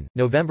inflation,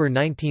 November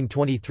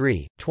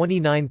 1923,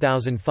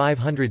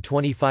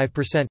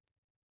 29,525%.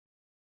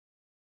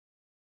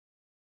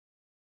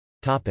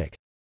 Topic: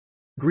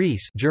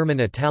 Greece,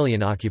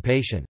 German-Italian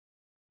occupation.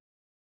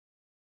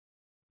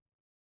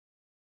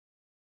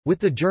 With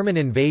the German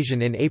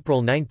invasion in April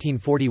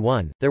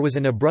 1941, there was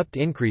an abrupt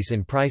increase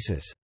in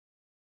prices.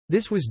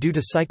 This was due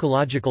to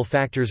psychological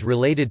factors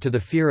related to the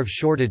fear of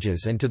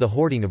shortages and to the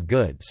hoarding of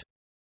goods.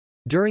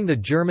 During the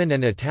German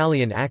and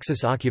Italian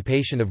Axis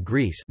occupation of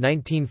Greece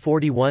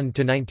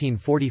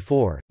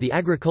 1941–1944, the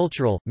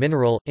agricultural,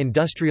 mineral,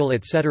 industrial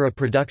etc.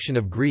 production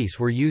of Greece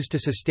were used to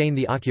sustain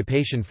the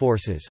occupation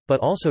forces, but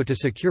also to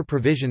secure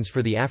provisions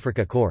for the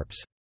Afrika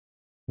Korps.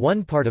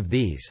 One part of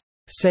these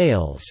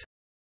sales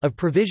of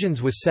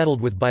provisions was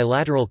settled with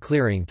bilateral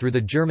clearing through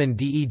the German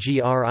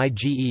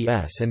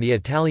DEGRIGES and the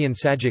Italian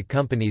Sagic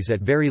companies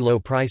at very low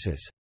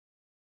prices.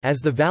 As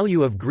the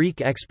value of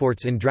Greek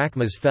exports in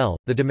drachmas fell,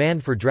 the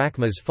demand for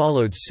drachmas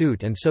followed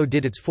suit and so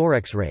did its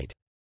forex rate.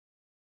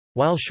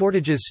 While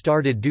shortages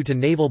started due to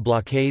naval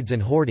blockades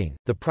and hoarding,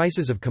 the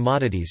prices of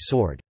commodities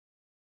soared.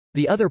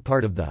 The other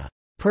part of the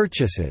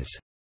purchases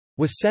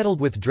was settled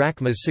with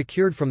drachmas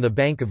secured from the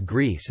Bank of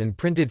Greece and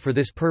printed for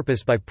this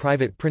purpose by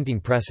private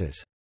printing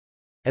presses.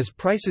 As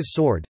prices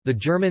soared, the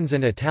Germans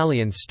and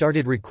Italians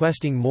started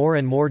requesting more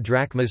and more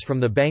drachmas from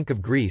the Bank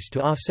of Greece to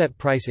offset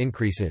price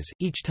increases.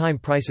 Each time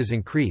prices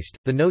increased,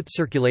 the note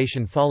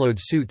circulation followed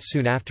suit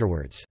soon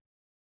afterwards.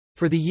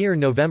 For the year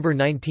November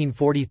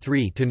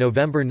 1943 to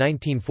November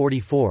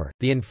 1944,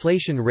 the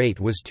inflation rate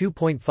was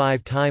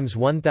 2.5 times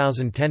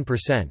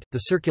 1010%, the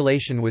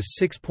circulation was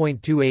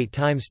 6.28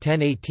 times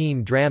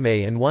 1018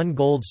 drachmae, and one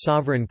gold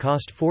sovereign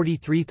cost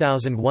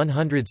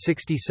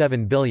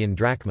 43,167 billion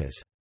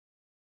drachmas.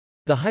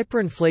 The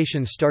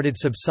hyperinflation started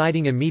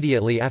subsiding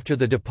immediately after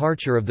the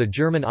departure of the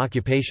German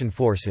occupation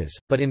forces,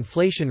 but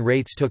inflation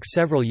rates took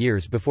several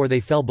years before they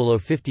fell below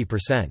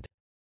 50%.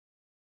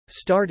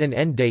 Start and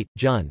end date: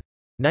 June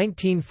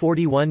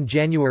 1941 –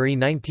 January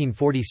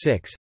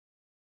 1946.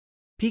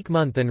 Peak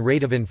month and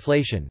rate of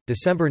inflation: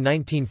 December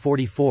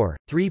 1944,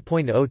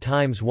 3.0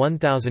 times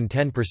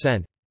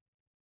 1010%.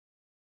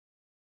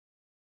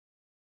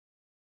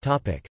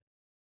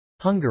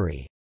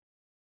 Hungary.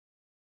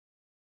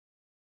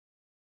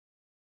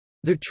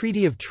 The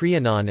Treaty of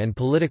Trianon and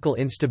political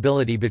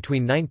instability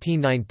between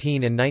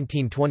 1919 and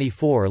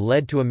 1924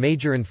 led to a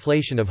major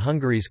inflation of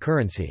Hungary's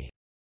currency.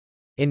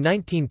 In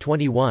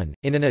 1921,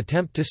 in an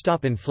attempt to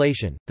stop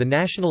inflation, the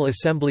National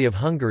Assembly of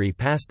Hungary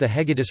passed the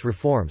Hegedűs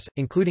reforms,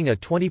 including a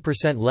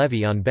 20%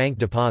 levy on bank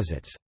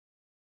deposits.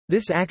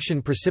 This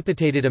action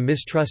precipitated a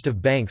mistrust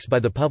of banks by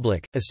the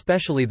public,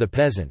 especially the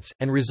peasants,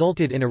 and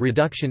resulted in a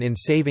reduction in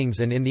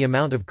savings and in the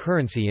amount of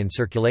currency in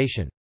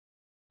circulation.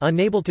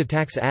 Unable to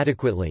tax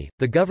adequately,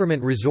 the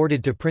government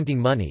resorted to printing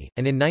money,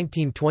 and in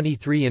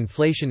 1923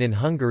 inflation in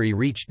Hungary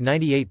reached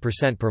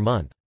 98% per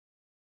month.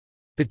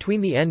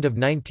 Between the end of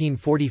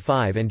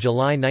 1945 and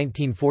July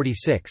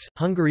 1946,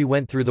 Hungary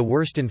went through the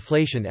worst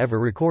inflation ever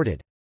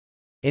recorded.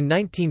 In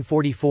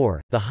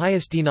 1944, the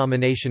highest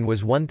denomination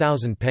was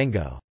 1,000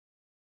 pengo.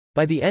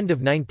 By the end of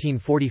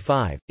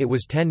 1945, it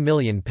was 10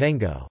 million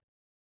pengo.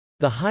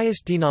 The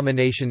highest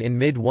denomination in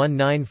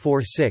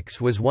mid-1946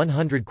 was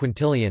 100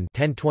 quintillion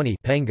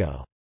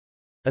pengo.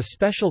 A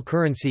special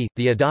currency,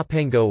 the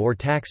adapengo or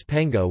tax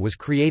pengo, was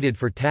created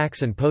for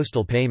tax and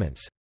postal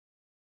payments.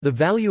 The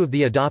value of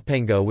the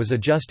adapengo was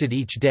adjusted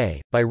each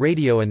day, by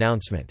radio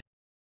announcement.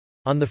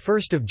 On 1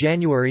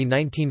 January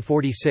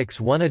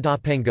 1946 one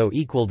adapengo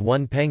equaled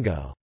 1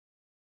 pengo.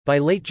 By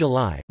late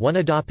July, 1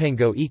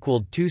 adapengo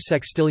equaled 2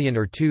 sextillion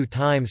or 2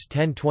 times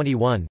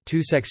 1021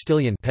 2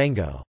 sextillion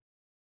pengo.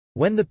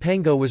 When the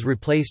pengo was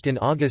replaced in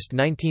August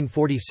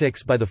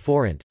 1946 by the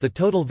forint, the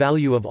total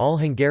value of all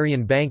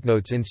Hungarian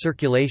banknotes in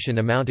circulation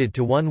amounted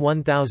to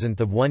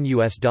 1/1000th of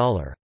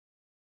 $1.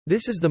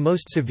 This is the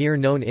most severe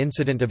known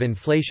incident of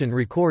inflation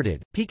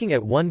recorded, peaking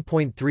at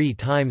 1.3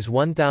 times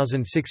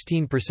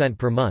 1016%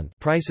 per month.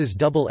 Prices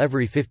double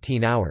every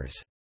 15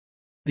 hours.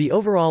 The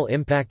overall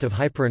impact of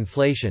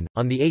hyperinflation,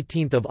 on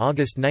 18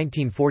 August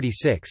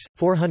 1946,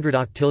 400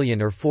 octillion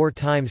or 4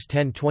 times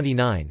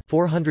 1029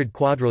 400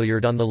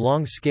 quadrilliard on the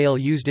long scale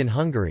used in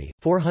Hungary,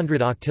 400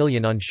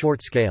 octillion on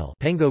short scale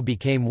pengo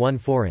became 1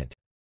 forint.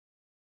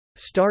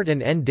 Start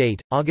and end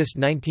date: August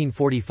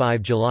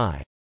 1945 –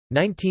 July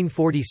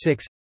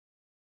 1946.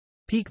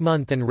 Peak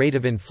month and rate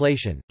of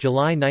inflation: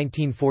 July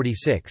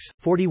 1946,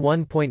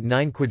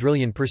 41.9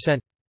 quadrillion %.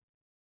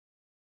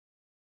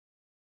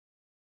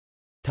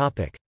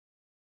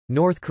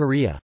 North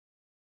Korea.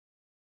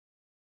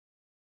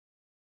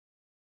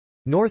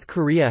 North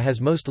Korea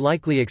has most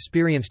likely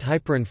experienced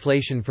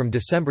hyperinflation from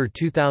December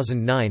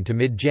 2009 to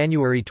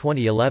mid-January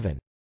 2011.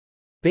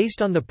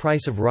 Based on the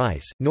price of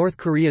rice, North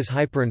Korea's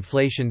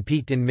hyperinflation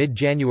peaked in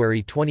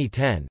mid-January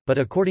 2010, but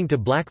according to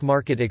black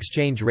market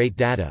exchange rate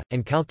data,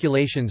 and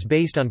calculations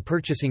based on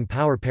purchasing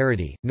power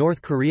parity,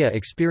 North Korea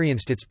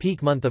experienced its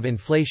peak month of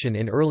inflation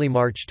in early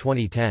March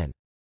 2010.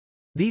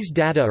 These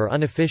data are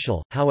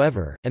unofficial,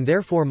 however, and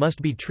therefore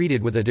must be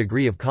treated with a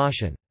degree of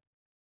caution.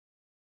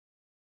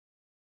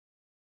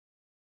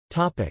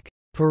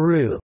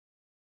 Peru.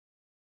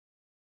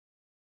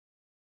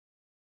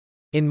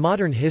 In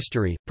modern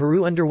history,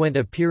 Peru underwent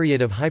a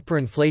period of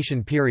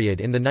hyperinflation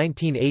period in the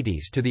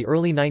 1980s to the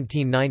early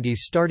 1990s,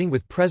 starting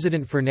with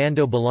President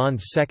Fernando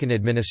Belaúnde's second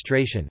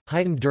administration,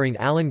 heightened during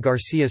Alan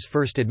Garcia's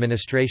first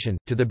administration,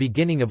 to the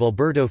beginning of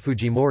Alberto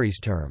Fujimori's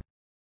term.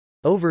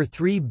 Over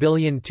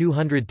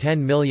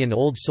 3,210,000,000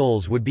 old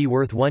souls would be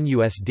worth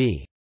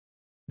 $1.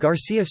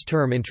 Garcia's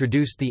term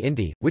introduced the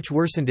inti, which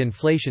worsened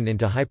inflation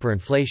into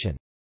hyperinflation.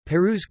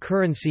 Peru's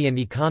currency and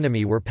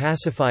economy were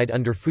pacified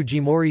under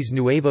Fujimori's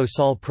Nuevo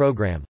Sol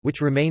program,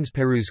 which remains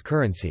Peru's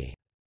currency.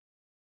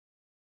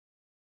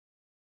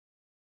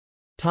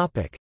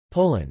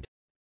 Poland.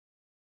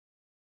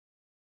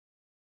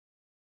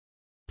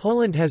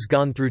 Poland has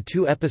gone through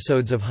two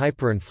episodes of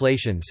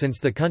hyperinflation since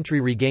the country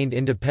regained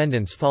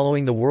independence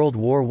following the World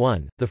War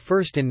I, the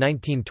first in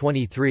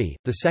 1923,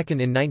 the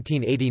second in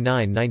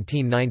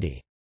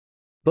 1989–1990.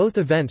 Both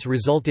events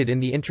resulted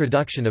in the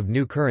introduction of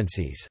new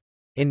currencies.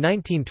 In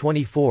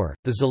 1924,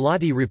 the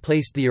zloty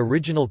replaced the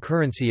original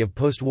currency of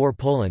post-war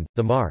Poland,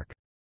 the mark.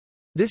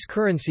 This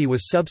currency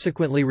was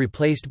subsequently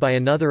replaced by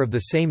another of the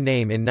same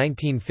name in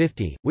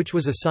 1950, which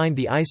was assigned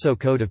the ISO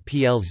code of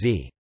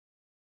PLZ.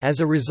 As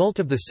a result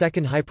of the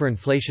second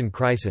hyperinflation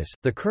crisis,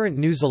 the current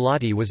new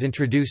zloty was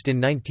introduced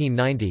in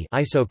 1990,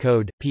 ISO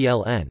code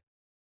PLN.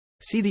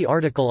 See the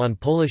article on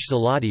Polish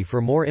zloty for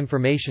more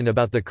information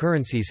about the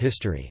currency's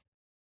history.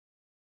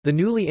 The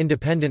newly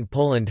independent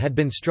Poland had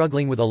been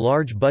struggling with a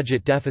large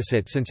budget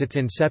deficit since its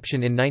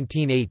inception in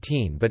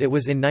 1918, but it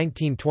was in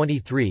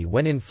 1923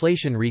 when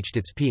inflation reached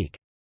its peak.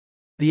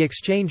 The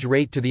exchange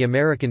rate to the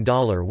American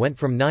dollar went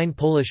from 9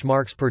 Polish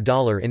marks per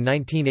dollar in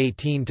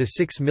 1918 to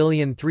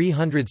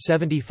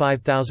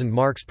 6,375,000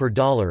 marks per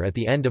dollar at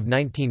the end of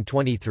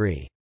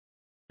 1923.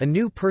 A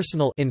new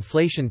personal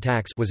inflation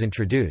tax was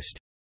introduced.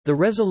 The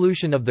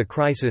resolution of the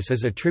crisis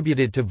is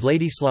attributed to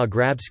Władysław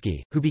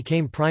Grabski, who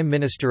became Prime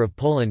Minister of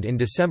Poland in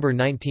December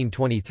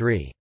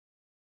 1923.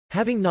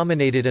 Having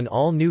nominated an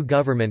all-new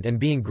government and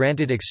being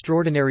granted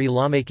extraordinary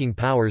lawmaking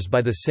powers by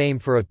the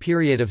Sejm for a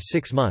period of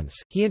 6 months,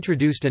 he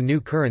introduced a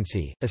new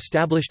currency,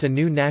 established a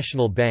new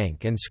national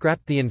bank, and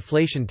scrapped the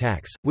inflation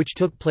tax, which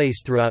took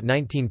place throughout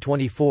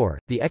 1924.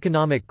 The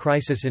economic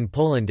crisis in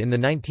Poland in the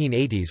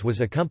 1980s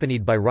was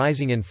accompanied by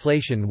rising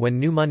inflation when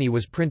new money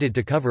was printed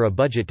to cover a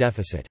budget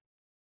deficit.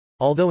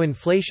 Although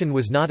inflation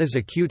was not as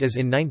acute as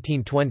in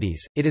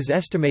 1920s, it is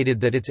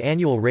estimated that its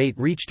annual rate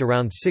reached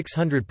around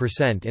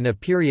 600% in a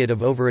period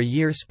of over a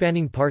year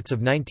spanning parts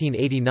of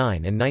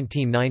 1989 and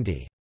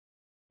 1990.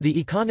 The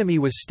economy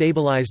was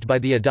stabilized by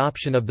the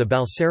adoption of the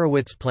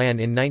Balcerowicz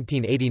Plan in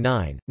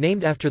 1989,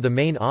 named after the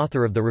main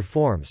author of the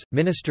reforms,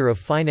 Minister of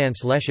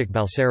Finance Leszek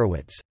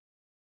Balcerowicz.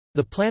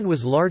 The plan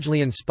was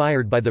largely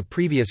inspired by the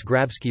previous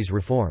Grabski's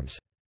reforms.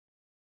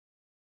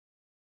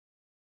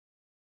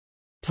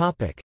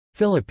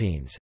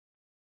 Philippines.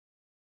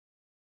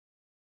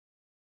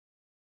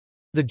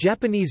 The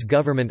Japanese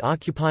government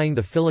occupying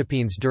the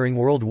Philippines during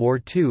World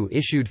War II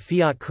issued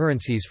fiat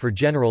currencies for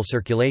general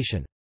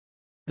circulation.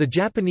 The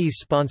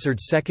Japanese-sponsored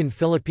Second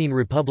Philippine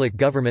Republic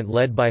government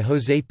led by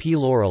José P.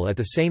 Laurel at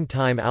the same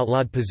time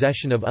outlawed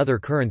possession of other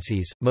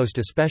currencies, most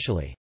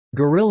especially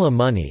guerrilla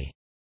money.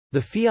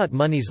 The fiat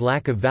money's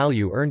lack of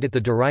value earned it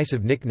the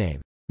derisive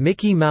nickname,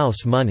 Mickey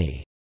Mouse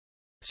money.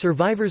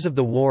 Survivors of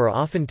the war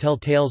often tell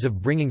tales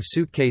of bringing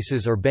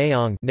suitcases or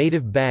bayong,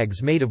 native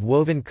bags made of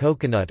woven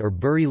coconut or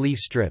buri leaf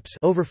strips,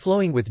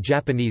 overflowing with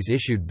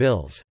Japanese-issued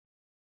bills.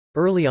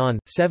 Early on,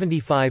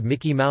 75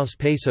 Mickey Mouse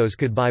pesos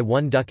could buy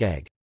one duck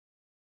egg.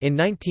 In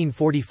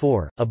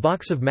 1944, a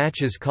box of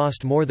matches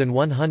cost more than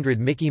 100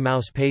 Mickey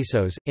Mouse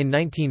pesos. In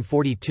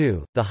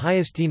 1942, the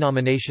highest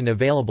denomination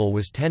available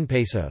was 10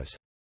 pesos.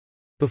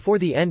 Before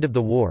the end of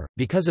the war,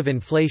 because of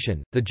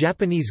inflation, the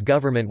Japanese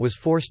government was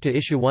forced to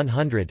issue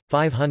 100,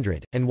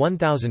 500, and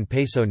 1,000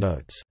 peso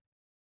notes.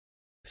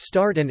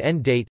 Start and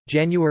end date: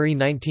 January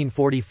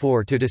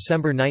 1944 to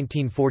December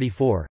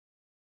 1944.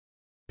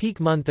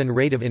 Peak month and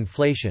rate of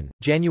inflation: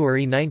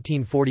 January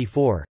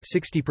 1944,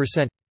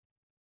 60%.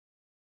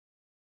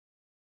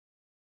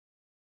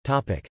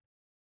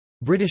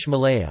 British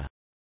Malaya.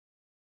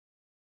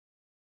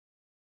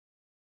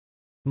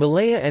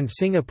 Malaya and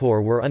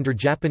Singapore were under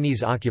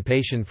Japanese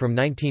occupation from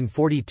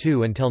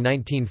 1942 until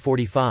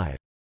 1945.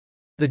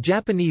 The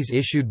Japanese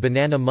issued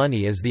banana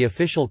money as the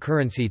official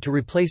currency to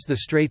replace the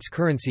Straits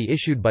currency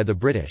issued by the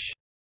British.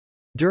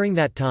 During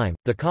that time,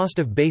 the cost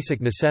of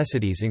basic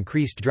necessities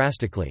increased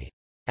drastically.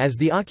 As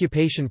the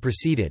occupation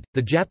proceeded,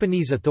 the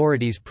Japanese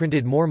authorities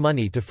printed more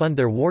money to fund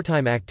their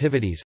wartime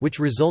activities, which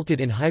resulted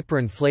in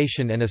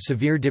hyperinflation and a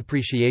severe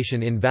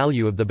depreciation in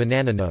value of the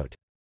banana note.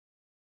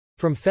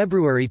 From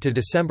February to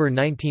December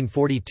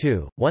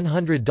 1942,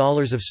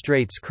 $100 of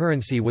Straits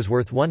currency was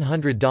worth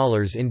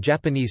 $100 in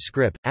Japanese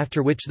scrip,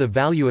 after which the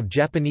value of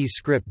Japanese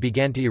scrip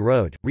began to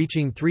erode,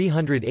 reaching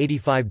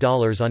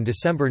 $385 on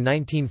December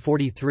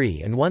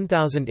 1943 and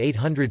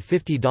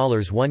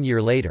 $1,850 one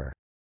year later.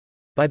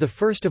 By 1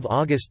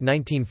 August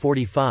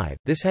 1945,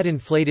 this had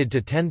inflated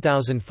to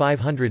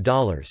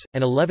 $10,500,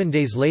 and 11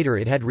 days later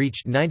it had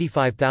reached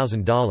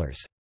 $95,000.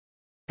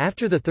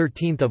 After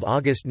 13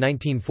 August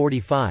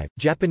 1945,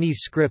 Japanese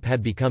scrip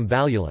had become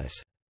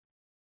valueless.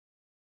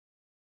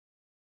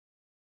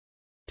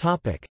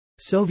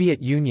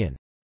 Soviet Union.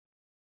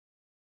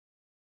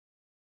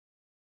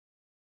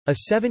 A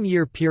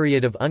 7-year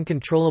period of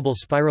uncontrollable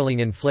spiraling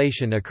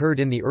inflation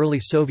occurred in the early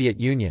Soviet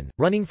Union,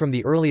 running from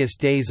the earliest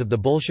days of the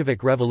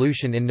Bolshevik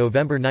Revolution in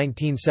November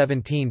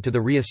 1917 to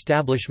the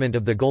re-establishment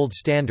of the gold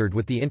standard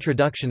with the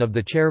introduction of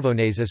the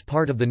chervones as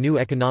part of the new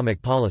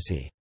economic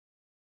policy.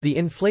 The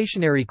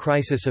inflationary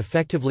crisis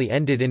effectively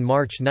ended in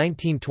March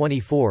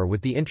 1924 with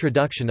the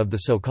introduction of the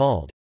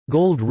so-called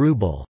gold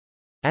ruble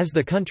as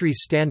the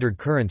country's standard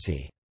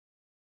currency.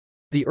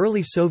 The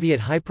early Soviet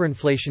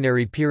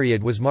hyperinflationary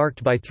period was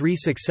marked by 3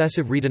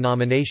 successive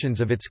redenominations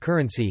of its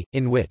currency,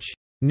 in which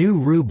new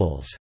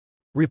rubles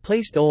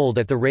replaced old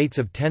at the rates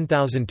of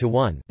 10,000 to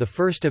 1, the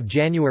 1st of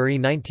January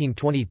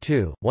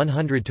 1922,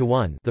 100 to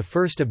 1, the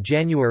 1st of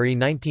January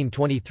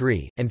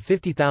 1923, and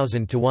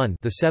 50,000 to 1,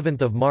 the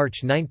 7th of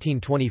March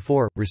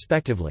 1924,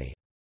 respectively.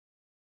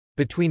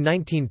 Between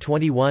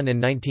 1921 and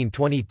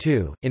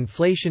 1922,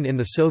 inflation in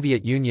the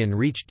Soviet Union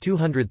reached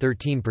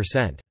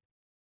 213%.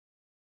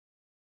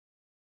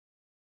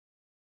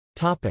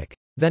 Topic: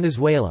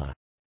 Venezuela.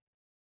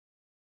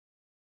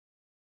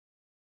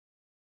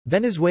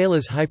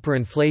 Venezuela's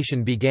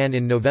hyperinflation began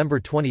in November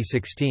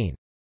 2016.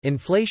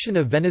 Inflation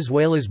of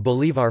Venezuela's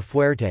Bolívar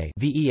Fuerte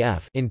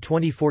 (VEF) in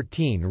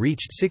 2014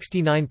 reached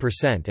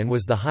 69% and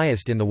was the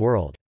highest in the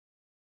world.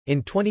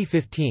 In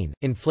 2015,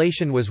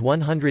 inflation was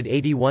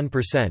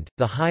 181%,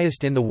 the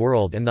highest in the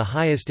world and the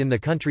highest in the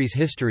country's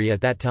history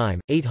at that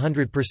time,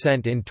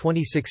 800% in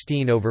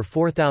 2016 over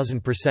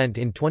 4,000%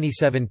 in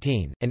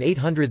 2017, and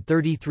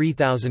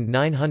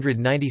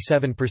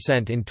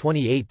 833,997% in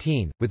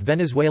 2018, with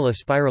Venezuela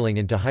spiraling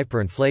into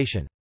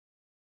hyperinflation.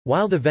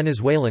 While the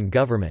Venezuelan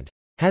government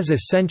has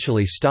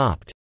essentially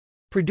stopped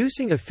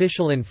producing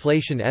official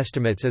inflation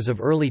estimates as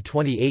of early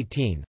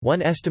 2018,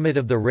 one estimate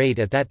of the rate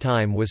at that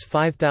time was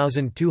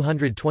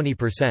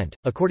 5,220%.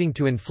 According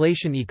to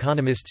inflation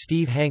economist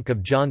Steve Hanke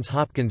of Johns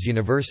Hopkins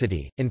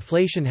University,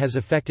 inflation has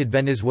affected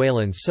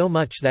Venezuelans so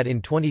much that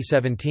in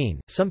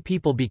 2017, some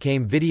people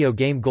became video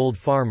game gold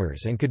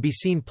farmers and could be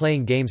seen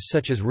playing games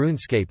such as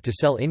RuneScape to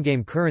sell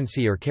in-game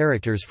currency or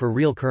characters for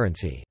real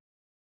currency.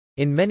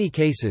 In many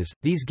cases,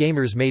 these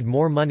gamers made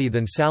more money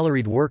than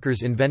salaried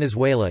workers in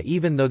Venezuela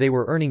even though they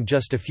were earning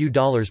just a few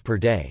dollars per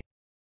day.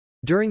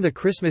 During the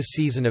Christmas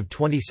season of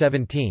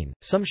 2017,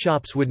 some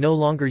shops would no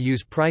longer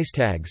use price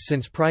tags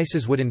since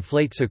prices would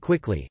inflate so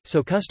quickly,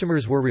 so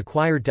customers were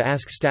required to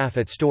ask staff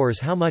at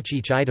stores how much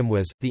each item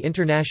was. The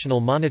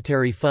International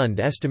Monetary Fund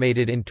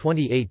estimated in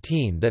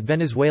 2018 that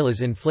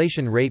Venezuela's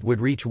inflation rate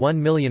would reach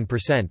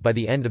 1,000,000% by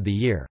the end of the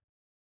year.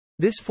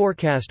 This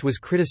forecast was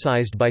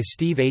criticized by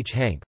Steve H.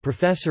 Hanke,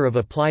 professor of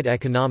applied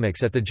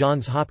economics at the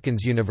Johns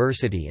Hopkins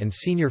University and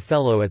senior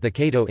fellow at the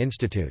Cato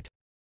Institute.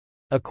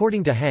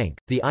 According to Hanke,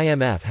 the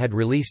IMF had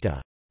released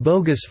a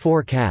bogus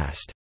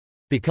forecast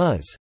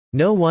because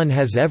no one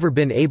has ever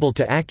been able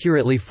to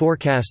accurately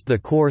forecast the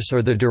course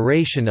or the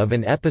duration of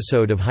an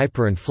episode of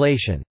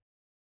hyperinflation.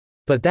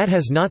 But that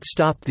has not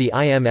stopped the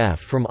IMF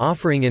from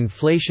offering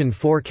inflation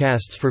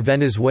forecasts for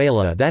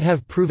Venezuela that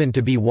have proven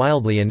to be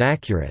wildly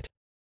inaccurate.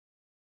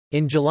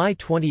 In July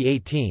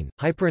 2018,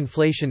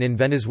 hyperinflation in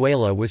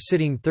Venezuela was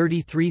sitting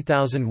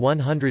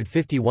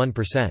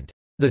 33,151%,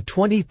 the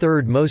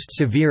 23rd most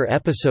severe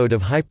episode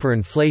of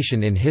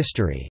hyperinflation in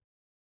history.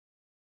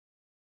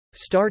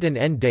 Start and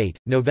end date,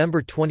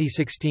 November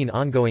 2016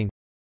 ongoing.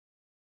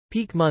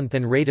 Peak month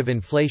and rate of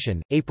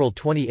inflation, April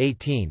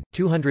 2018,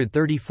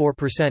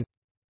 234%.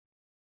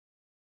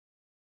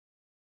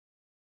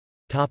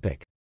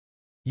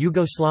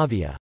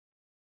 Yugoslavia.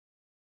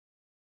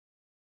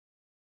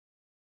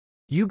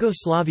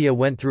 Yugoslavia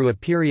went through a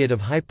period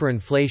of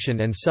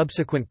hyperinflation and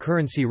subsequent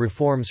currency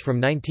reforms from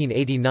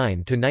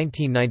 1989 to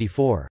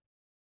 1994.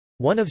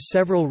 One of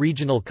several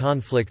regional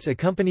conflicts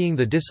accompanying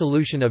the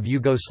dissolution of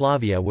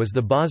Yugoslavia was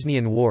the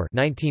Bosnian War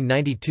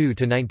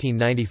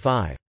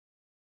 1992–1995.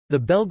 The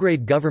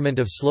Belgrade government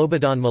of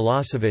Slobodan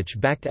Milosevic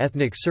backed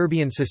ethnic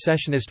Serbian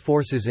secessionist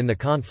forces in the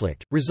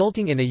conflict,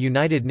 resulting in a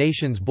United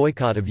Nations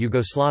boycott of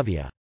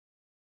Yugoslavia.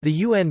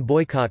 The UN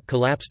boycott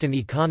collapsed an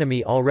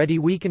economy already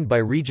weakened by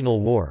regional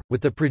war, with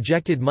the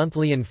projected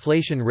monthly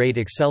inflation rate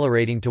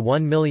accelerating to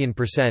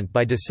 1,000,000%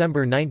 by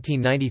December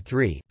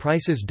 1993.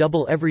 Prices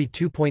double every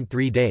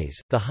 2.3 days.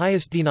 The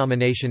highest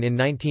denomination in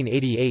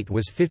 1988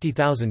 was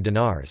 50,000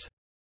 dinars.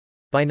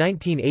 By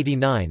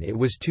 1989 it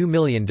was 2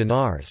 million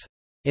dinars.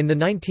 In the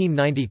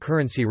 1990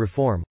 currency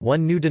reform,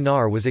 1 new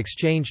dinar was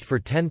exchanged for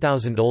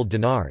 10,000 old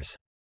dinars.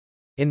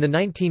 In the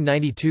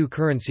 1992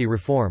 currency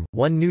reform,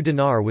 1 new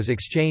dinar was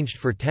exchanged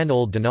for 10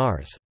 old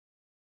dinars.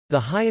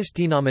 The highest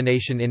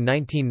denomination in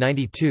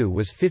 1992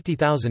 was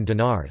 50,000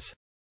 dinars.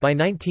 By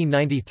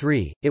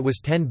 1993, it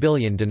was 10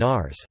 billion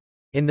dinars.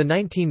 In the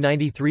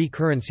 1993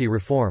 currency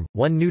reform,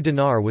 1 new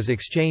dinar was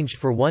exchanged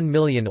for 1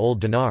 million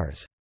old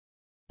dinars.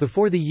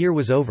 Before the year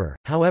was over,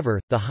 however,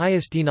 the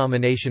highest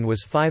denomination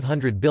was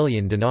 500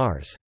 billion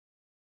dinars.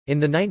 In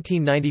the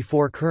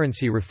 1994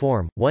 currency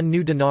reform, 1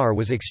 new dinar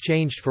was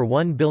exchanged for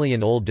 1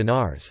 billion old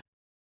dinars.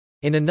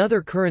 In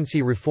another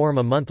currency reform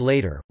a month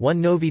later,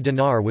 1 novi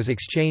dinar was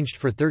exchanged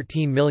for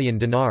 13 million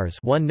dinars.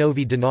 1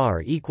 novi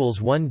dinar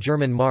equals 1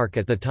 German mark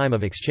at the time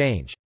of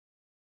exchange.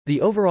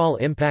 The overall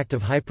impact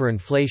of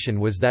hyperinflation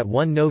was that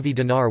 1 novi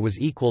dinar was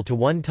equal to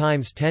 1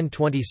 times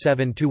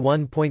 1027 to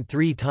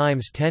 1.3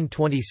 times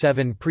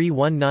 1027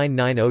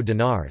 pre-1990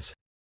 dinars.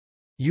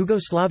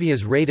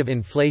 Yugoslavia's rate of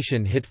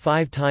inflation hit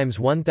 5 times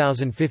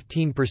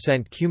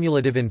 1015%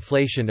 cumulative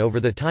inflation over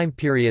the time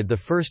period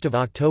 1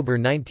 October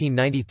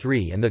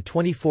 1993 and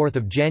 24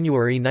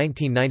 January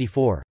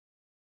 1994.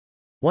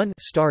 1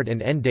 Start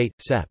and end date,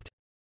 sept.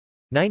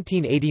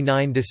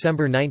 1989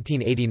 December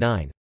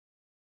 1989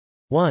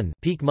 1.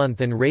 Peak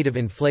month and rate of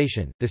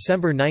inflation,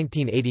 December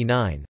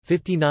 1989,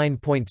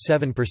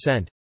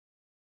 59.7%.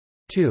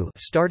 2.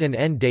 Start and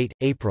end date,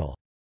 April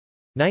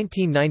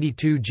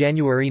 1992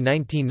 January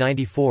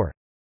 1994.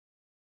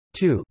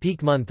 2.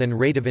 Peak month and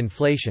rate of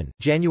inflation,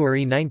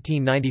 January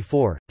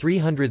 1994,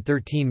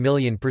 313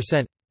 million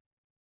 %.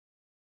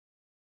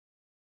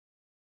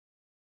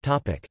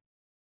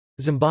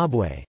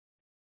 Zimbabwe.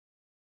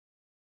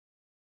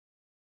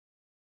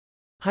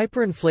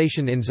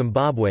 Hyperinflation in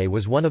Zimbabwe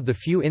was one of the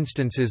few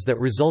instances that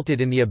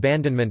resulted in the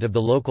abandonment of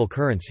the local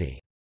currency.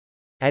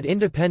 At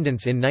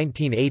independence in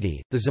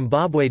 1980, the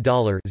Zimbabwe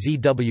dollar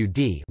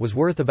 (ZWD) was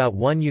worth about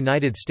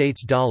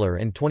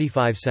 $1 and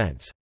 25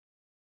 cents.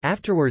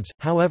 Afterwards,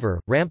 however,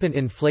 rampant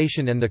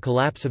inflation and the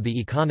collapse of the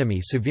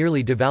economy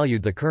severely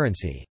devalued the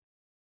currency.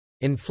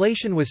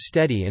 Inflation was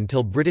steady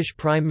until British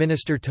Prime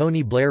Minister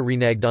Tony Blair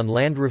reneged on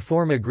land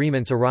reform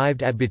agreements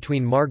arrived at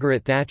between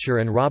Margaret Thatcher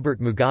and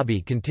Robert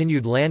Mugabe.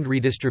 Continued land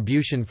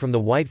redistribution from the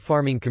white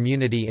farming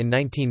community in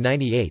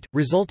 1998,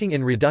 resulting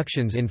in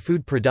reductions in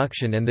food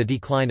production and the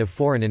decline of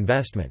foreign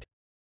investment.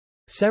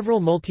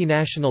 Several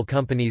multinational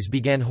companies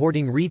began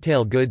hoarding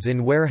retail goods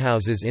in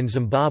warehouses in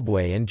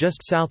Zimbabwe and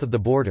just south of the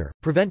border,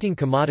 preventing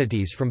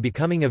commodities from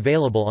becoming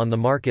available on the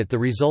market. The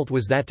result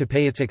was that to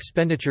pay its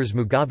expenditures,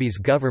 Mugabe's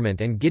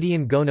government and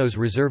Gideon Gono's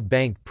Reserve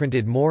Bank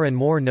printed more and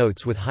more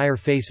notes with higher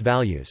face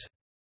values.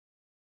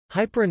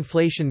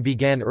 Hyperinflation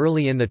began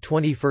early in the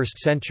 21st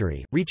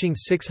century, reaching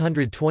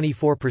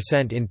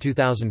 624% in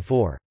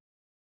 2004.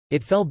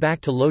 It fell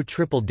back to low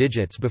triple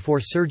digits before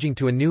surging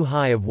to a new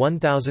high of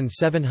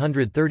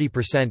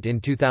 1,730%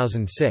 in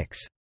 2006.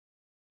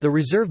 The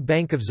Reserve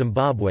Bank of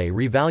Zimbabwe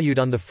revalued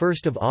on 1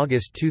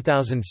 August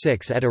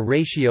 2006 at a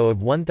ratio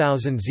of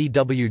 1,000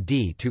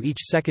 ZWD to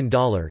each second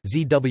dollar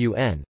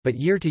 (ZWN), but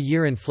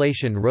year-to-year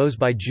inflation rose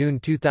by June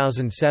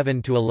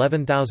 2007 to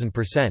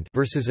 11,000%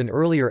 versus an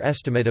earlier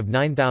estimate of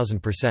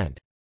 9,000%.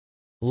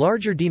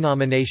 Larger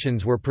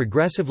denominations were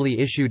progressively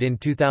issued in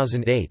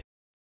 2008.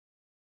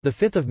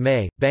 5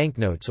 May,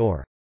 banknotes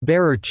or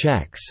bearer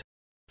checks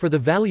for the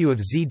value of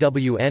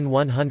ZWN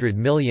 100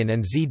 million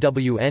and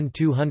ZWN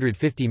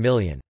 250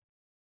 million.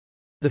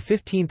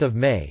 15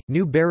 May,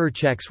 new bearer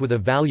checks with a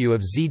value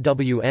of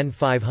ZWN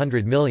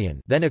 500 million,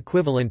 then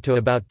equivalent to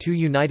about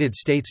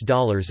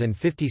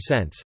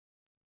 $2.50.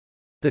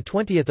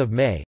 20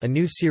 May, a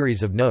new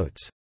series of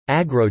notes,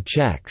 agro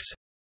checks,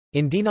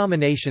 in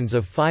denominations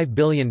of $5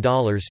 billion,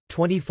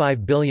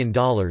 $25 billion and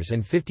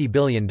 $50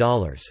 billion.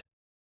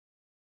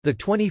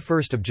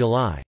 21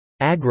 July,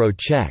 agro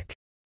check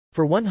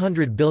for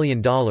 $100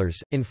 billion.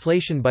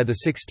 Inflation by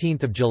 16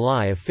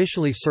 July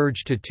officially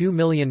surged to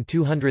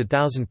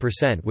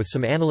 2,200,000%, with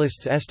some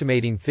analysts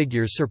estimating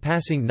figures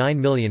surpassing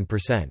 9 million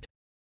 %.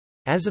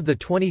 As of the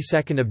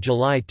 22nd of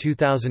July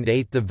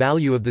 2008, the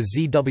value of the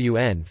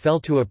ZWN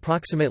fell to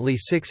approximately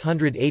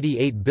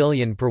 688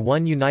 billion per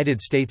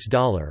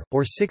 $1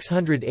 or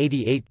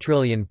 688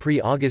 trillion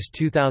pre-August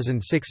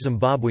 2006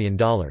 Zimbabwean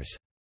dollars.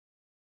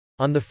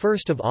 On 1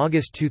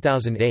 August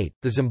 2008,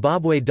 the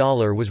Zimbabwe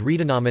dollar was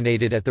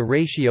redenominated at the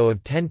ratio of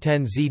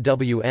 1010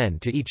 ZWN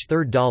to each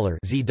third dollar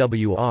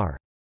ZWR.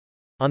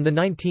 On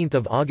 19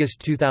 August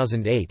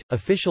 2008,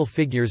 official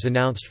figures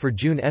announced for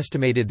June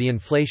estimated the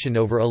inflation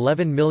over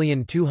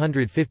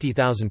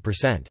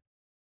 11,250,000%.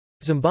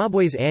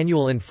 Zimbabwe's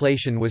annual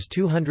inflation was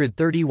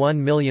 231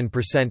 million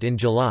 % in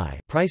July,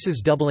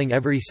 prices doubling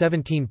every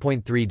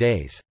 17.3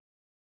 days.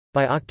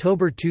 By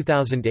October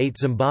 2008,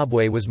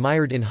 Zimbabwe was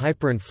mired in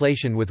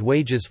hyperinflation, with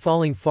wages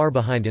falling far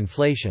behind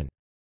inflation.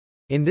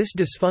 In this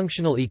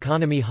dysfunctional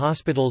economy,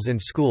 hospitals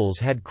and schools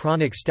had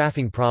chronic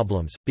staffing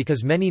problems,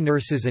 because many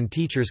nurses and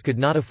teachers could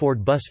not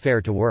afford bus fare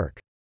to work.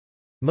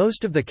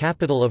 Most of the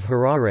capital of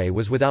Harare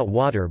was without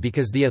water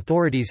because the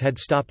authorities had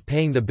stopped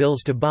paying the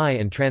bills to buy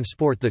and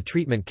transport the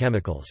treatment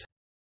chemicals.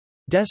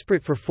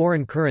 Desperate for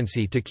foreign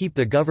currency to keep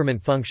the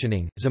government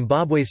functioning,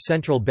 Zimbabwe's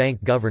central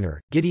bank governor,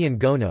 Gideon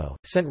Gono,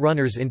 sent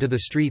runners into the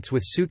streets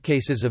with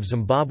suitcases of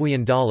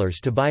Zimbabwean dollars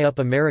to buy up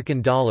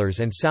American dollars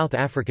and South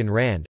African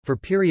rand. For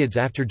periods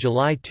after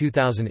July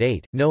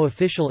 2008, no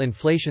official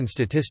inflation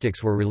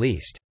statistics were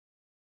released.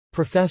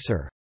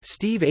 Professor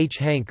Steve H.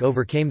 Hanke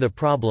overcame the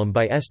problem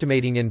by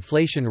estimating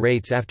inflation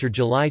rates after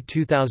July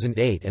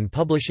 2008 and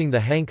publishing the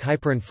Hanke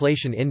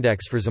Hyperinflation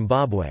Index for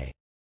Zimbabwe.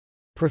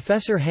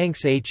 Professor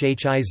Hanke's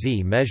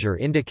HHIZ measure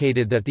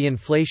indicated that the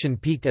inflation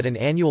peaked at an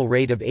annual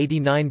rate of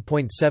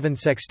 89.7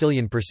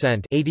 sextillion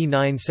 %,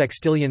 89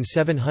 sextillion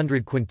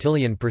 700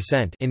 quintillion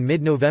 % in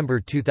mid-November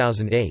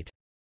 2008.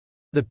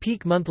 The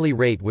peak monthly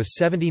rate was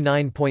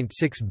 79.6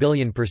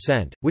 billion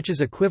 %, which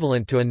is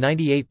equivalent to a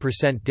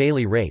 98%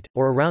 daily rate,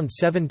 or around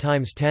 7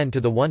 times 10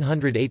 to the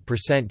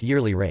 108%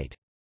 yearly rate.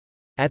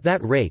 At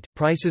that rate,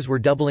 prices were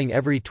doubling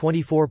every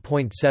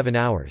 24.7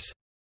 hours.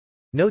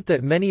 Note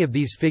that many of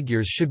these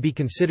figures should be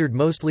considered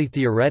mostly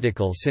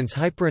theoretical since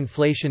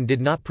hyperinflation did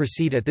not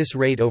proceed at this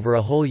rate over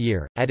a whole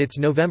year. At its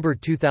November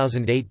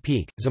 2008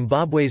 peak,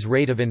 Zimbabwe's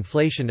rate of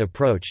inflation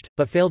approached,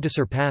 but failed to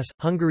surpass,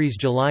 Hungary's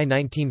July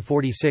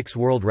 1946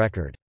 world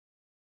record.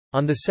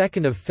 On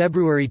 2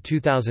 February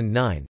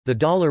 2009, the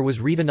dollar was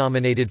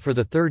redenominated for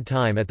the third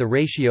time at the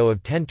ratio of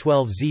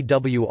 1012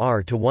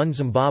 ZWR to 1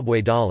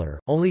 Zimbabwe dollar,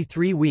 only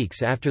 3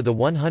 weeks after the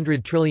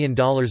 $100 trillion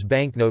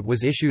banknote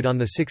was issued on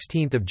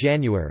 16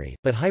 January,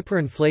 but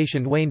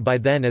hyperinflation waned by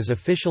then as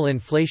official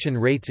inflation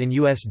rates in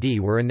USD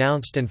were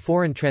announced and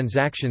foreign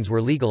transactions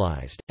were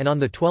legalized, and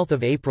on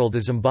 12 April the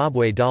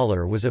Zimbabwe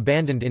dollar was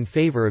abandoned in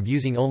favor of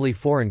using only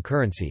foreign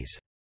currencies.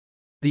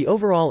 The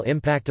overall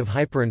impact of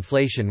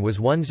hyperinflation was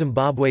 1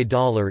 Zimbabwe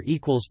dollar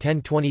equals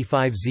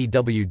 1025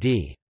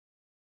 ZWD.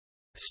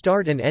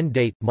 Start and end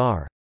date: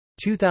 Mar.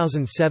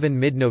 2007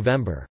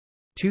 mid-November.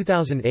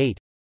 2008.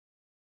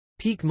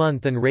 Peak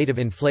month and rate of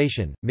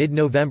inflation: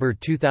 mid-November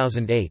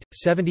 2008,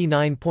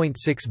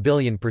 79.6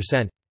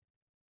 billion%.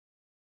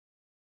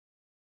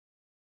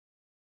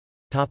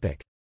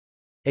 Topic: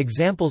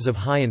 Examples of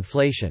high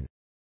inflation.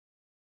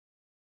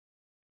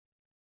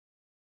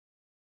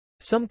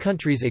 Some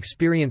countries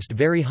experienced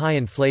very high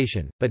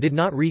inflation, but did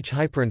not reach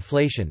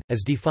hyperinflation,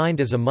 as defined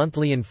as a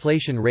monthly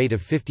inflation rate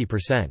of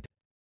 50%.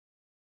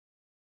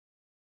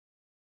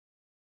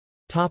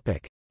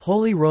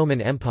 Holy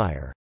Roman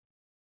Empire.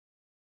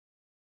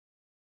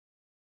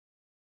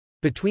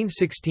 Between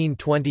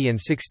 1620 and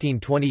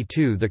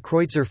 1622 the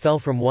kreuzer fell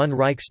from 1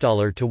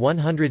 Reichstaler to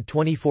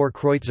 124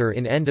 kreuzer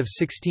in end of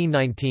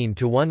 1619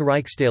 to 1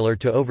 Reichstaler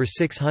to over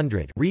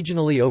 600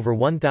 regionally over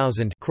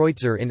 1,000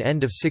 kreuzer in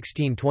end of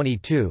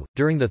 1622,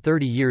 during the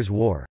 30 Years'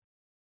 War.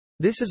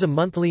 This is a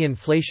monthly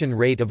inflation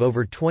rate of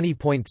over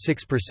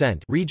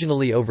 20.6%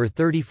 regionally over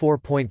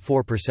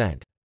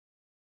 34.4%.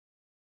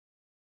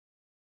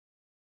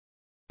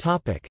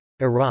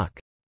 Iraq.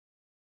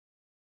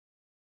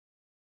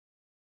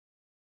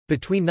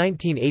 Between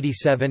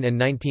 1987 and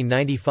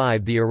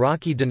 1995 the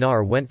Iraqi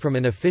dinar went from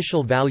an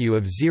official value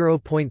of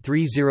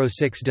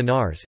 0.306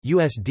 dinars,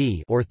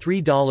 USD or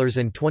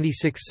 $3.26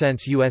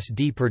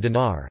 USD per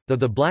dinar, though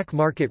the black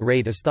market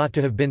rate is thought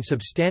to have been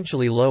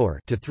substantially lower,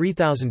 to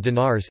 3,000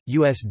 dinars,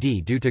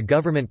 USD due to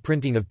government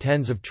printing of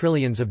tens of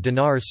trillions of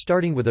dinars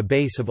starting with a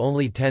base of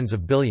only tens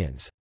of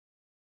billions.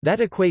 That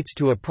equates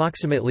to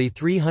approximately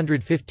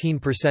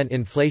 315%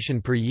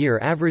 inflation per year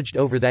averaged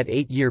over that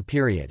 8-year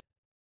period.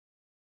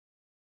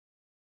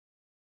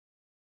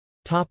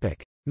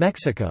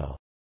 Mexico.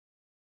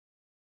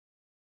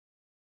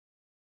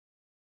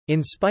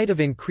 In spite of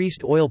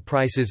increased oil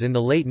prices in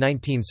the late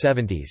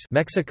 1970s,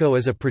 Mexico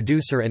as a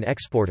producer and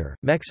exporter,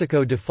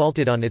 Mexico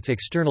defaulted on its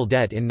external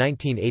debt in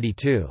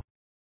 1982.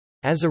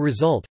 As a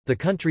result, the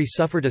country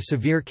suffered a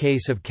severe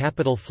case of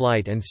capital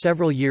flight and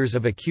several years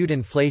of acute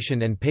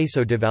inflation and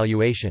peso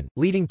devaluation,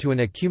 leading to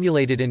an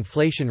accumulated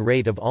inflation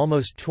rate of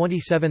almost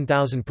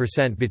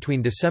 27,000%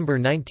 between December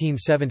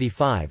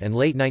 1975 and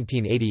late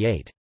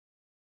 1988.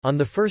 On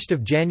 1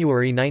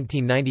 January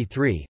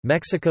 1993,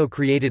 Mexico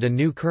created a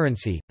new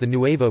currency, the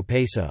Nuevo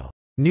Peso,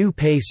 new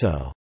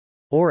peso,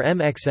 or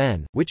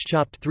MXN, which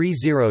chopped 3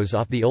 zeros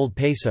off the old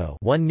peso.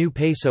 One new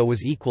peso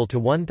was equal to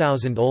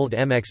 1,000 old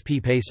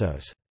MXP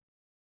pesos.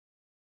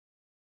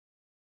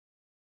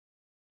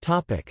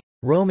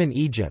 Roman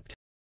Egypt.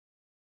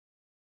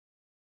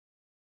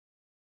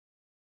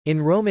 In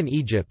Roman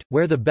Egypt,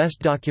 where the best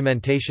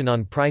documentation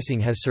on pricing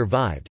has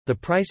survived, the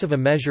price of a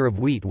measure of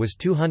wheat was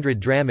 200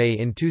 drachmae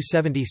in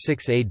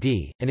 276 AD,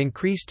 and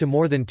increased to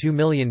more than 2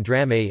 million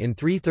drachmae in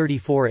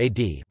 334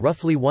 AD,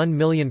 roughly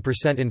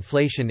 1,000,000%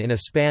 inflation in a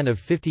span of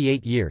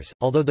 58 years.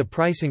 Although the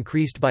price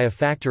increased by a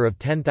factor of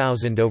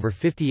 10,000 over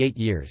 58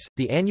 years,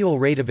 the annual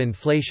rate of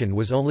inflation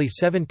was only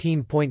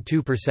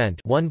 17.2%,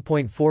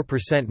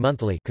 1.4%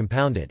 monthly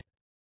compounded.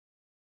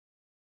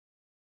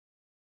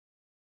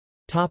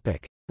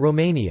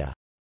 Romania.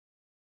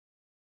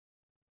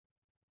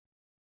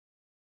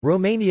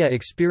 Romania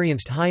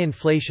experienced high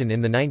inflation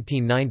in the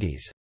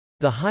 1990s.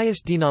 The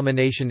highest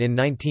denomination in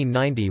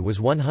 1990 was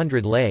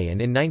 100 lei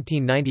and in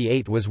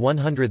 1998 was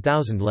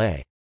 100,000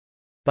 lei.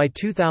 By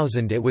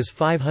 2000 it was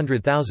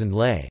 500,000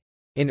 lei.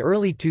 In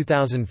early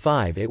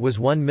 2005 it was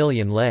 1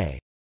 million lei.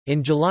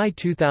 In July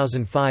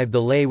 2005 the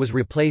lei was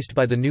replaced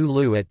by the new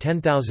leu at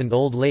 10,000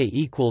 old lei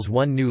equals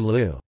 1 new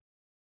leu.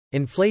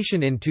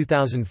 Inflation in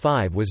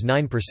 2005 was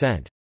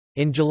 9%.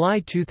 In July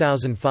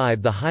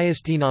 2005 the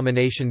highest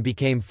denomination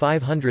became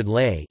 500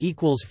 lei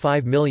equals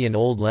 5 million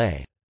old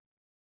lei.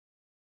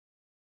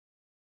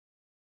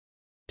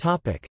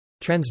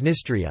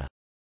 Transnistria.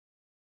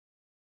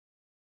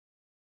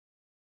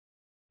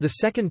 The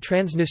second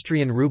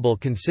Transnistrian ruble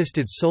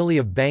consisted solely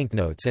of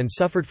banknotes and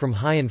suffered from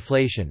high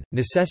inflation,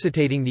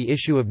 necessitating the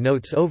issue of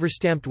notes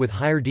overstamped with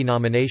higher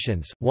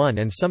denominations. 1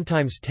 and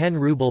sometimes 10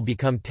 ruble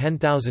become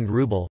 10,000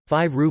 ruble,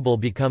 5 ruble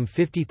become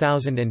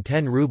 50,000 and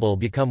 10 ruble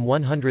become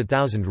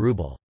 100,000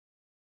 ruble.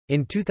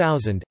 In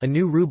 2000, a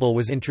new ruble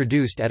was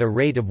introduced at a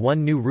rate of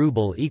 1 new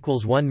ruble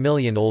equals 1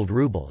 million old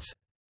rubles.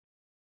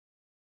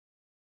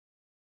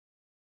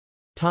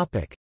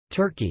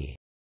 Turkey.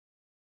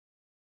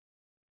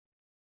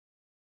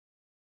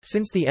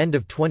 Since the end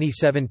of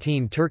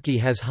 2017, Turkey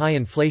has high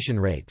inflation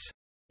rates.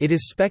 It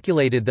is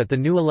speculated that the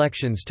new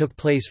elections took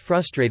place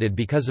frustrated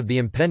because of the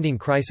impending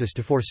crisis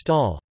to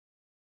forestall.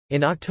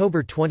 In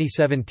October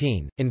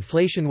 2017,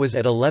 inflation was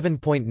at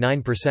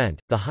 11.9%,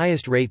 the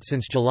highest rate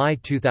since July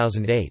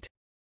 2008.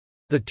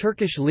 The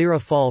Turkish lira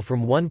fall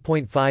from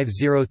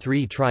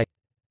 1.503 tri.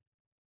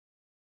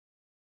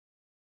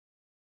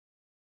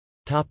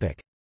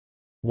 Topic: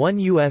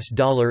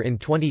 $1 in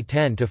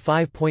 2010 to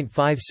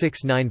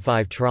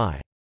 5.5695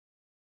 tri.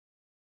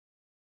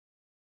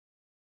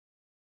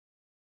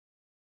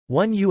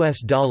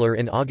 $1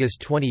 in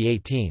August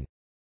 2018.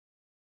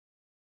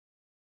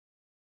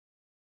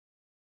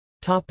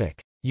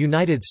 Topic: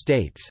 United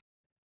States.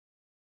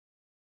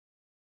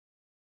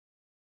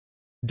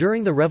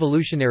 During the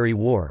Revolutionary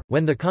War,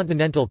 when the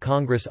Continental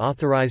Congress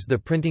authorized the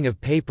printing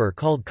of paper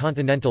called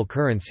Continental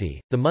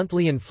currency, the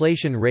monthly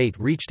inflation rate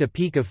reached a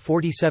peak of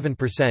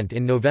 47%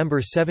 in November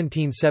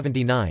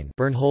 1779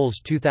 Bernholz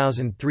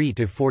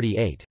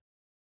 2003-48.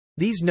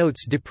 These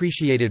notes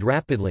depreciated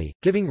rapidly,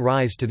 giving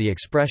rise to the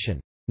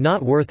expression,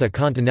 "not worth a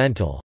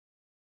continental."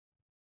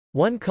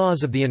 One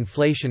cause of the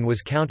inflation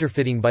was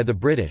counterfeiting by the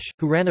British,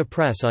 who ran a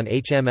press on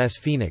HMS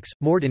Phoenix,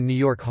 moored in New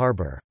York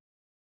Harbor.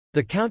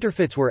 The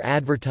counterfeits were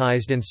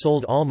advertised and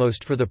sold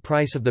almost for the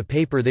price of the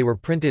paper they were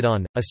printed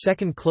on. A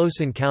second close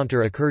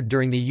encounter occurred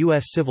during the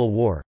U.S. Civil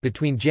War.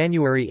 Between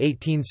January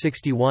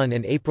 1861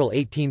 and April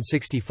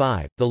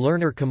 1865, the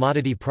Lerner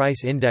Commodity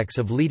Price Index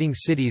of leading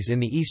cities in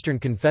the Eastern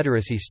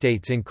Confederacy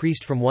states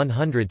increased from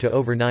 100 to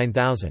over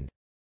 9,000.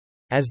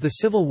 As the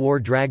Civil War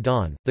dragged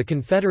on, the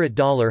Confederate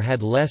dollar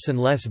had less and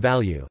less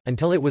value,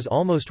 until it was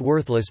almost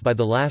worthless by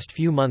the last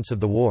few months of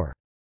the war.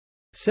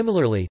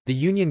 Similarly, the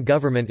Union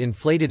government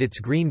inflated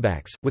its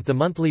greenbacks, with the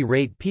monthly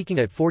rate peaking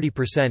at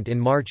 40% in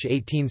March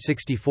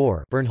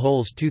 1864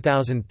 Bernholz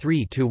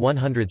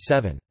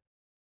 2003-107.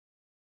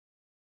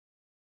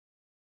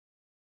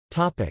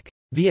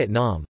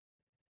 Vietnam.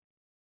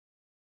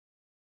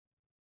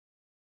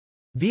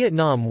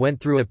 Vietnam went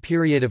through a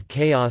period of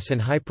chaos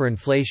and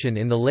hyperinflation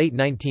in the late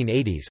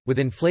 1980s, with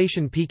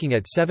inflation peaking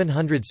at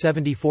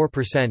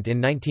 774% in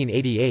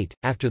 1988,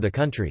 after the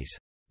country's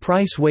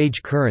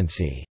price-wage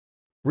currency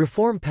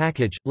reform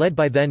package, led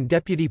by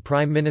then-Deputy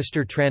Prime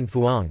Minister Tran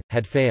Phuong,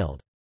 had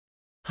failed.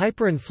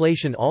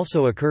 Hyperinflation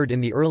also occurred in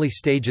the early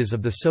stages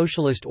of the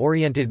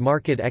socialist-oriented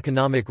market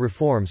economic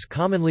reforms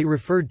commonly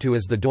referred to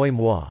as the Doi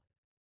Moi.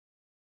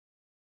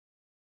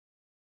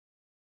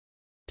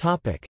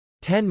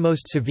 10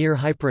 most severe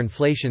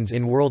hyperinflations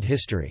in world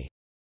history.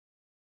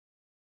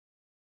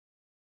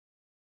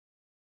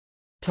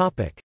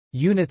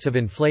 Units of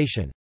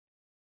inflation.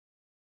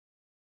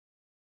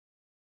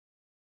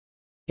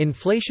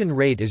 Inflation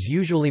rate is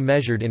usually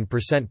measured in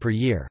percent per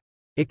year.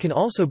 It can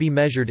also be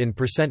measured in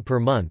percent per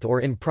month or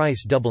in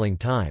price doubling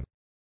time.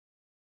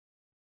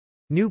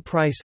 New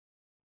price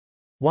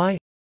Y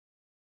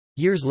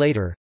years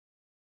later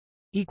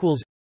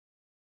equals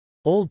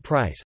old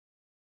price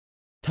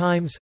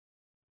times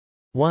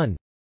 1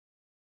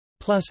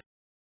 plus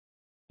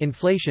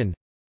inflation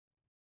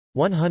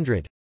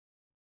 100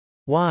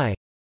 Y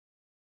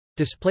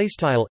display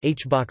style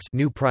h box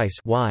new price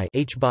y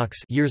h box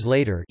years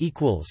later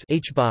equals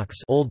h box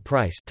old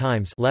price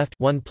times left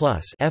 1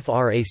 plus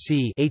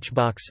frac h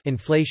box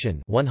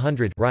inflation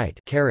 100 right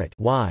caret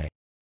y.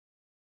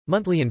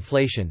 Monthly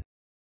inflation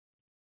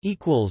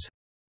equals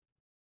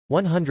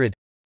 100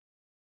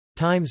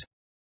 times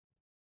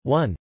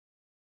 1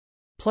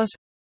 plus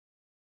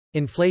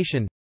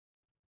inflation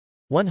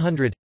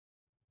 100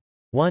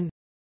 1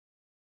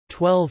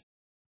 12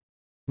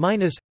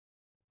 minus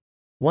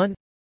 1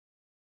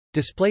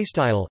 display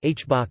style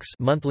h box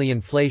monthly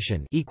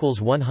inflation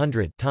equals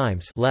 100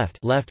 times left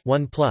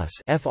 1 plus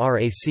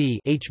frac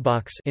h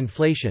box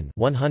inflation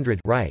 100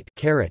 right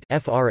caret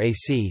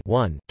frac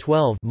 1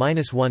 12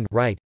 minus 1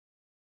 right.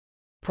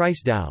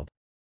 Price daub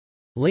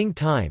ling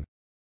time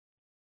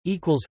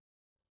equals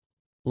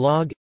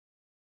log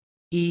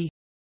e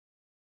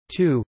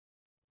 2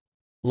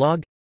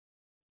 log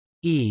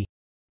e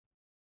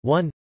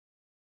 1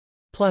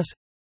 plus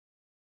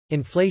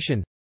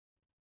inflation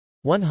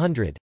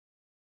 100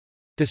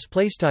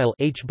 display style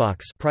h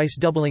box price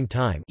doubling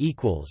time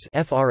equals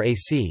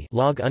frac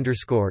log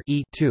underscore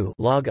e 2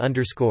 log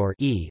underscore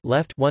e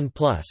left 1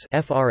 plus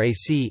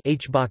frac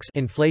h box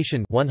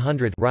inflation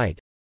 100 right.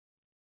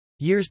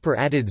 Years per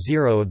added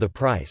zero of the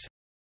price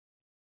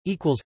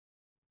equals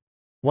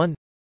 1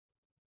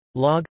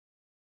 log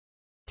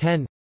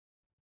 10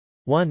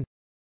 1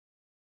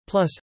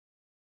 plus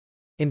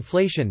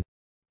inflation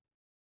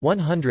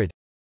 100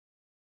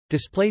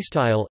 display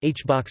style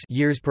h box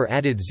years per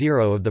added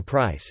zero of the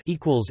price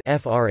equals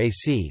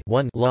frac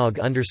 1 log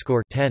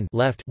underscore 10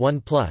 left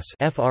 1 plus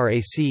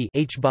frac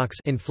h box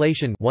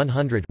inflation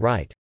 100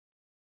 right.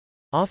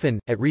 Often,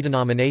 at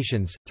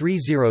redenominations, 3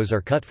 zeros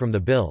are cut from the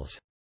bills.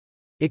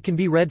 It can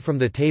be read from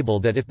the table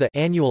that if the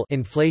annual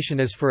inflation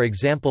is for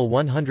example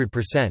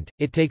 100%,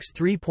 it takes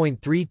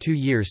 3.32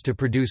 years to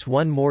produce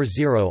one more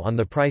zero on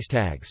the price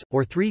tags,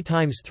 or 3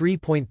 times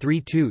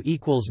 3.32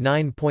 equals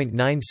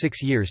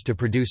 9.96 years to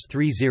produce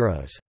 3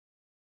 zeros.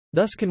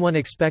 Thus can one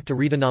expect a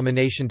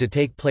redenomination to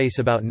take place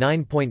about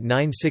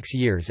 9.96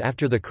 years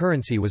after the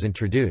currency was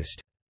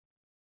introduced.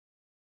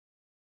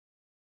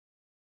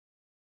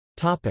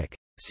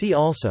 See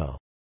also: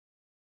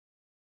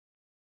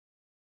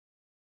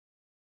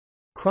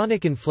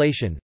 chronic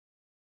inflation,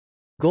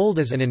 gold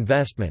as an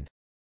investment,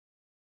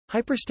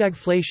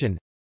 hyperstagflation,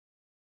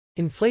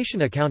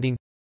 inflation accounting,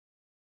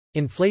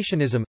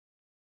 inflationism,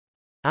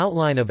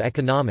 outline of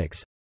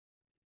economics,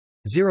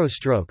 zero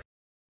stroke,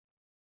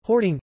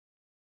 hoarding,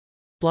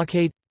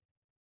 blockade.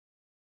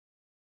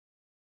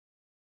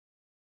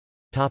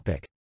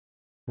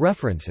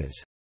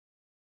 References.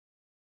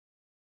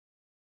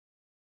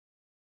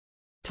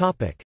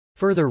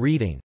 Further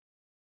reading.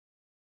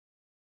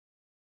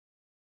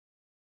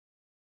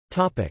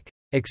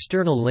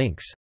 External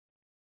links.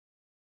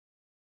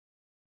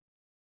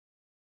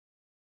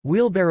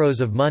 Wheelbarrows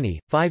of Money,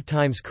 5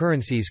 times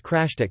currencies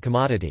crashed at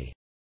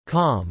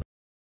commodity.com.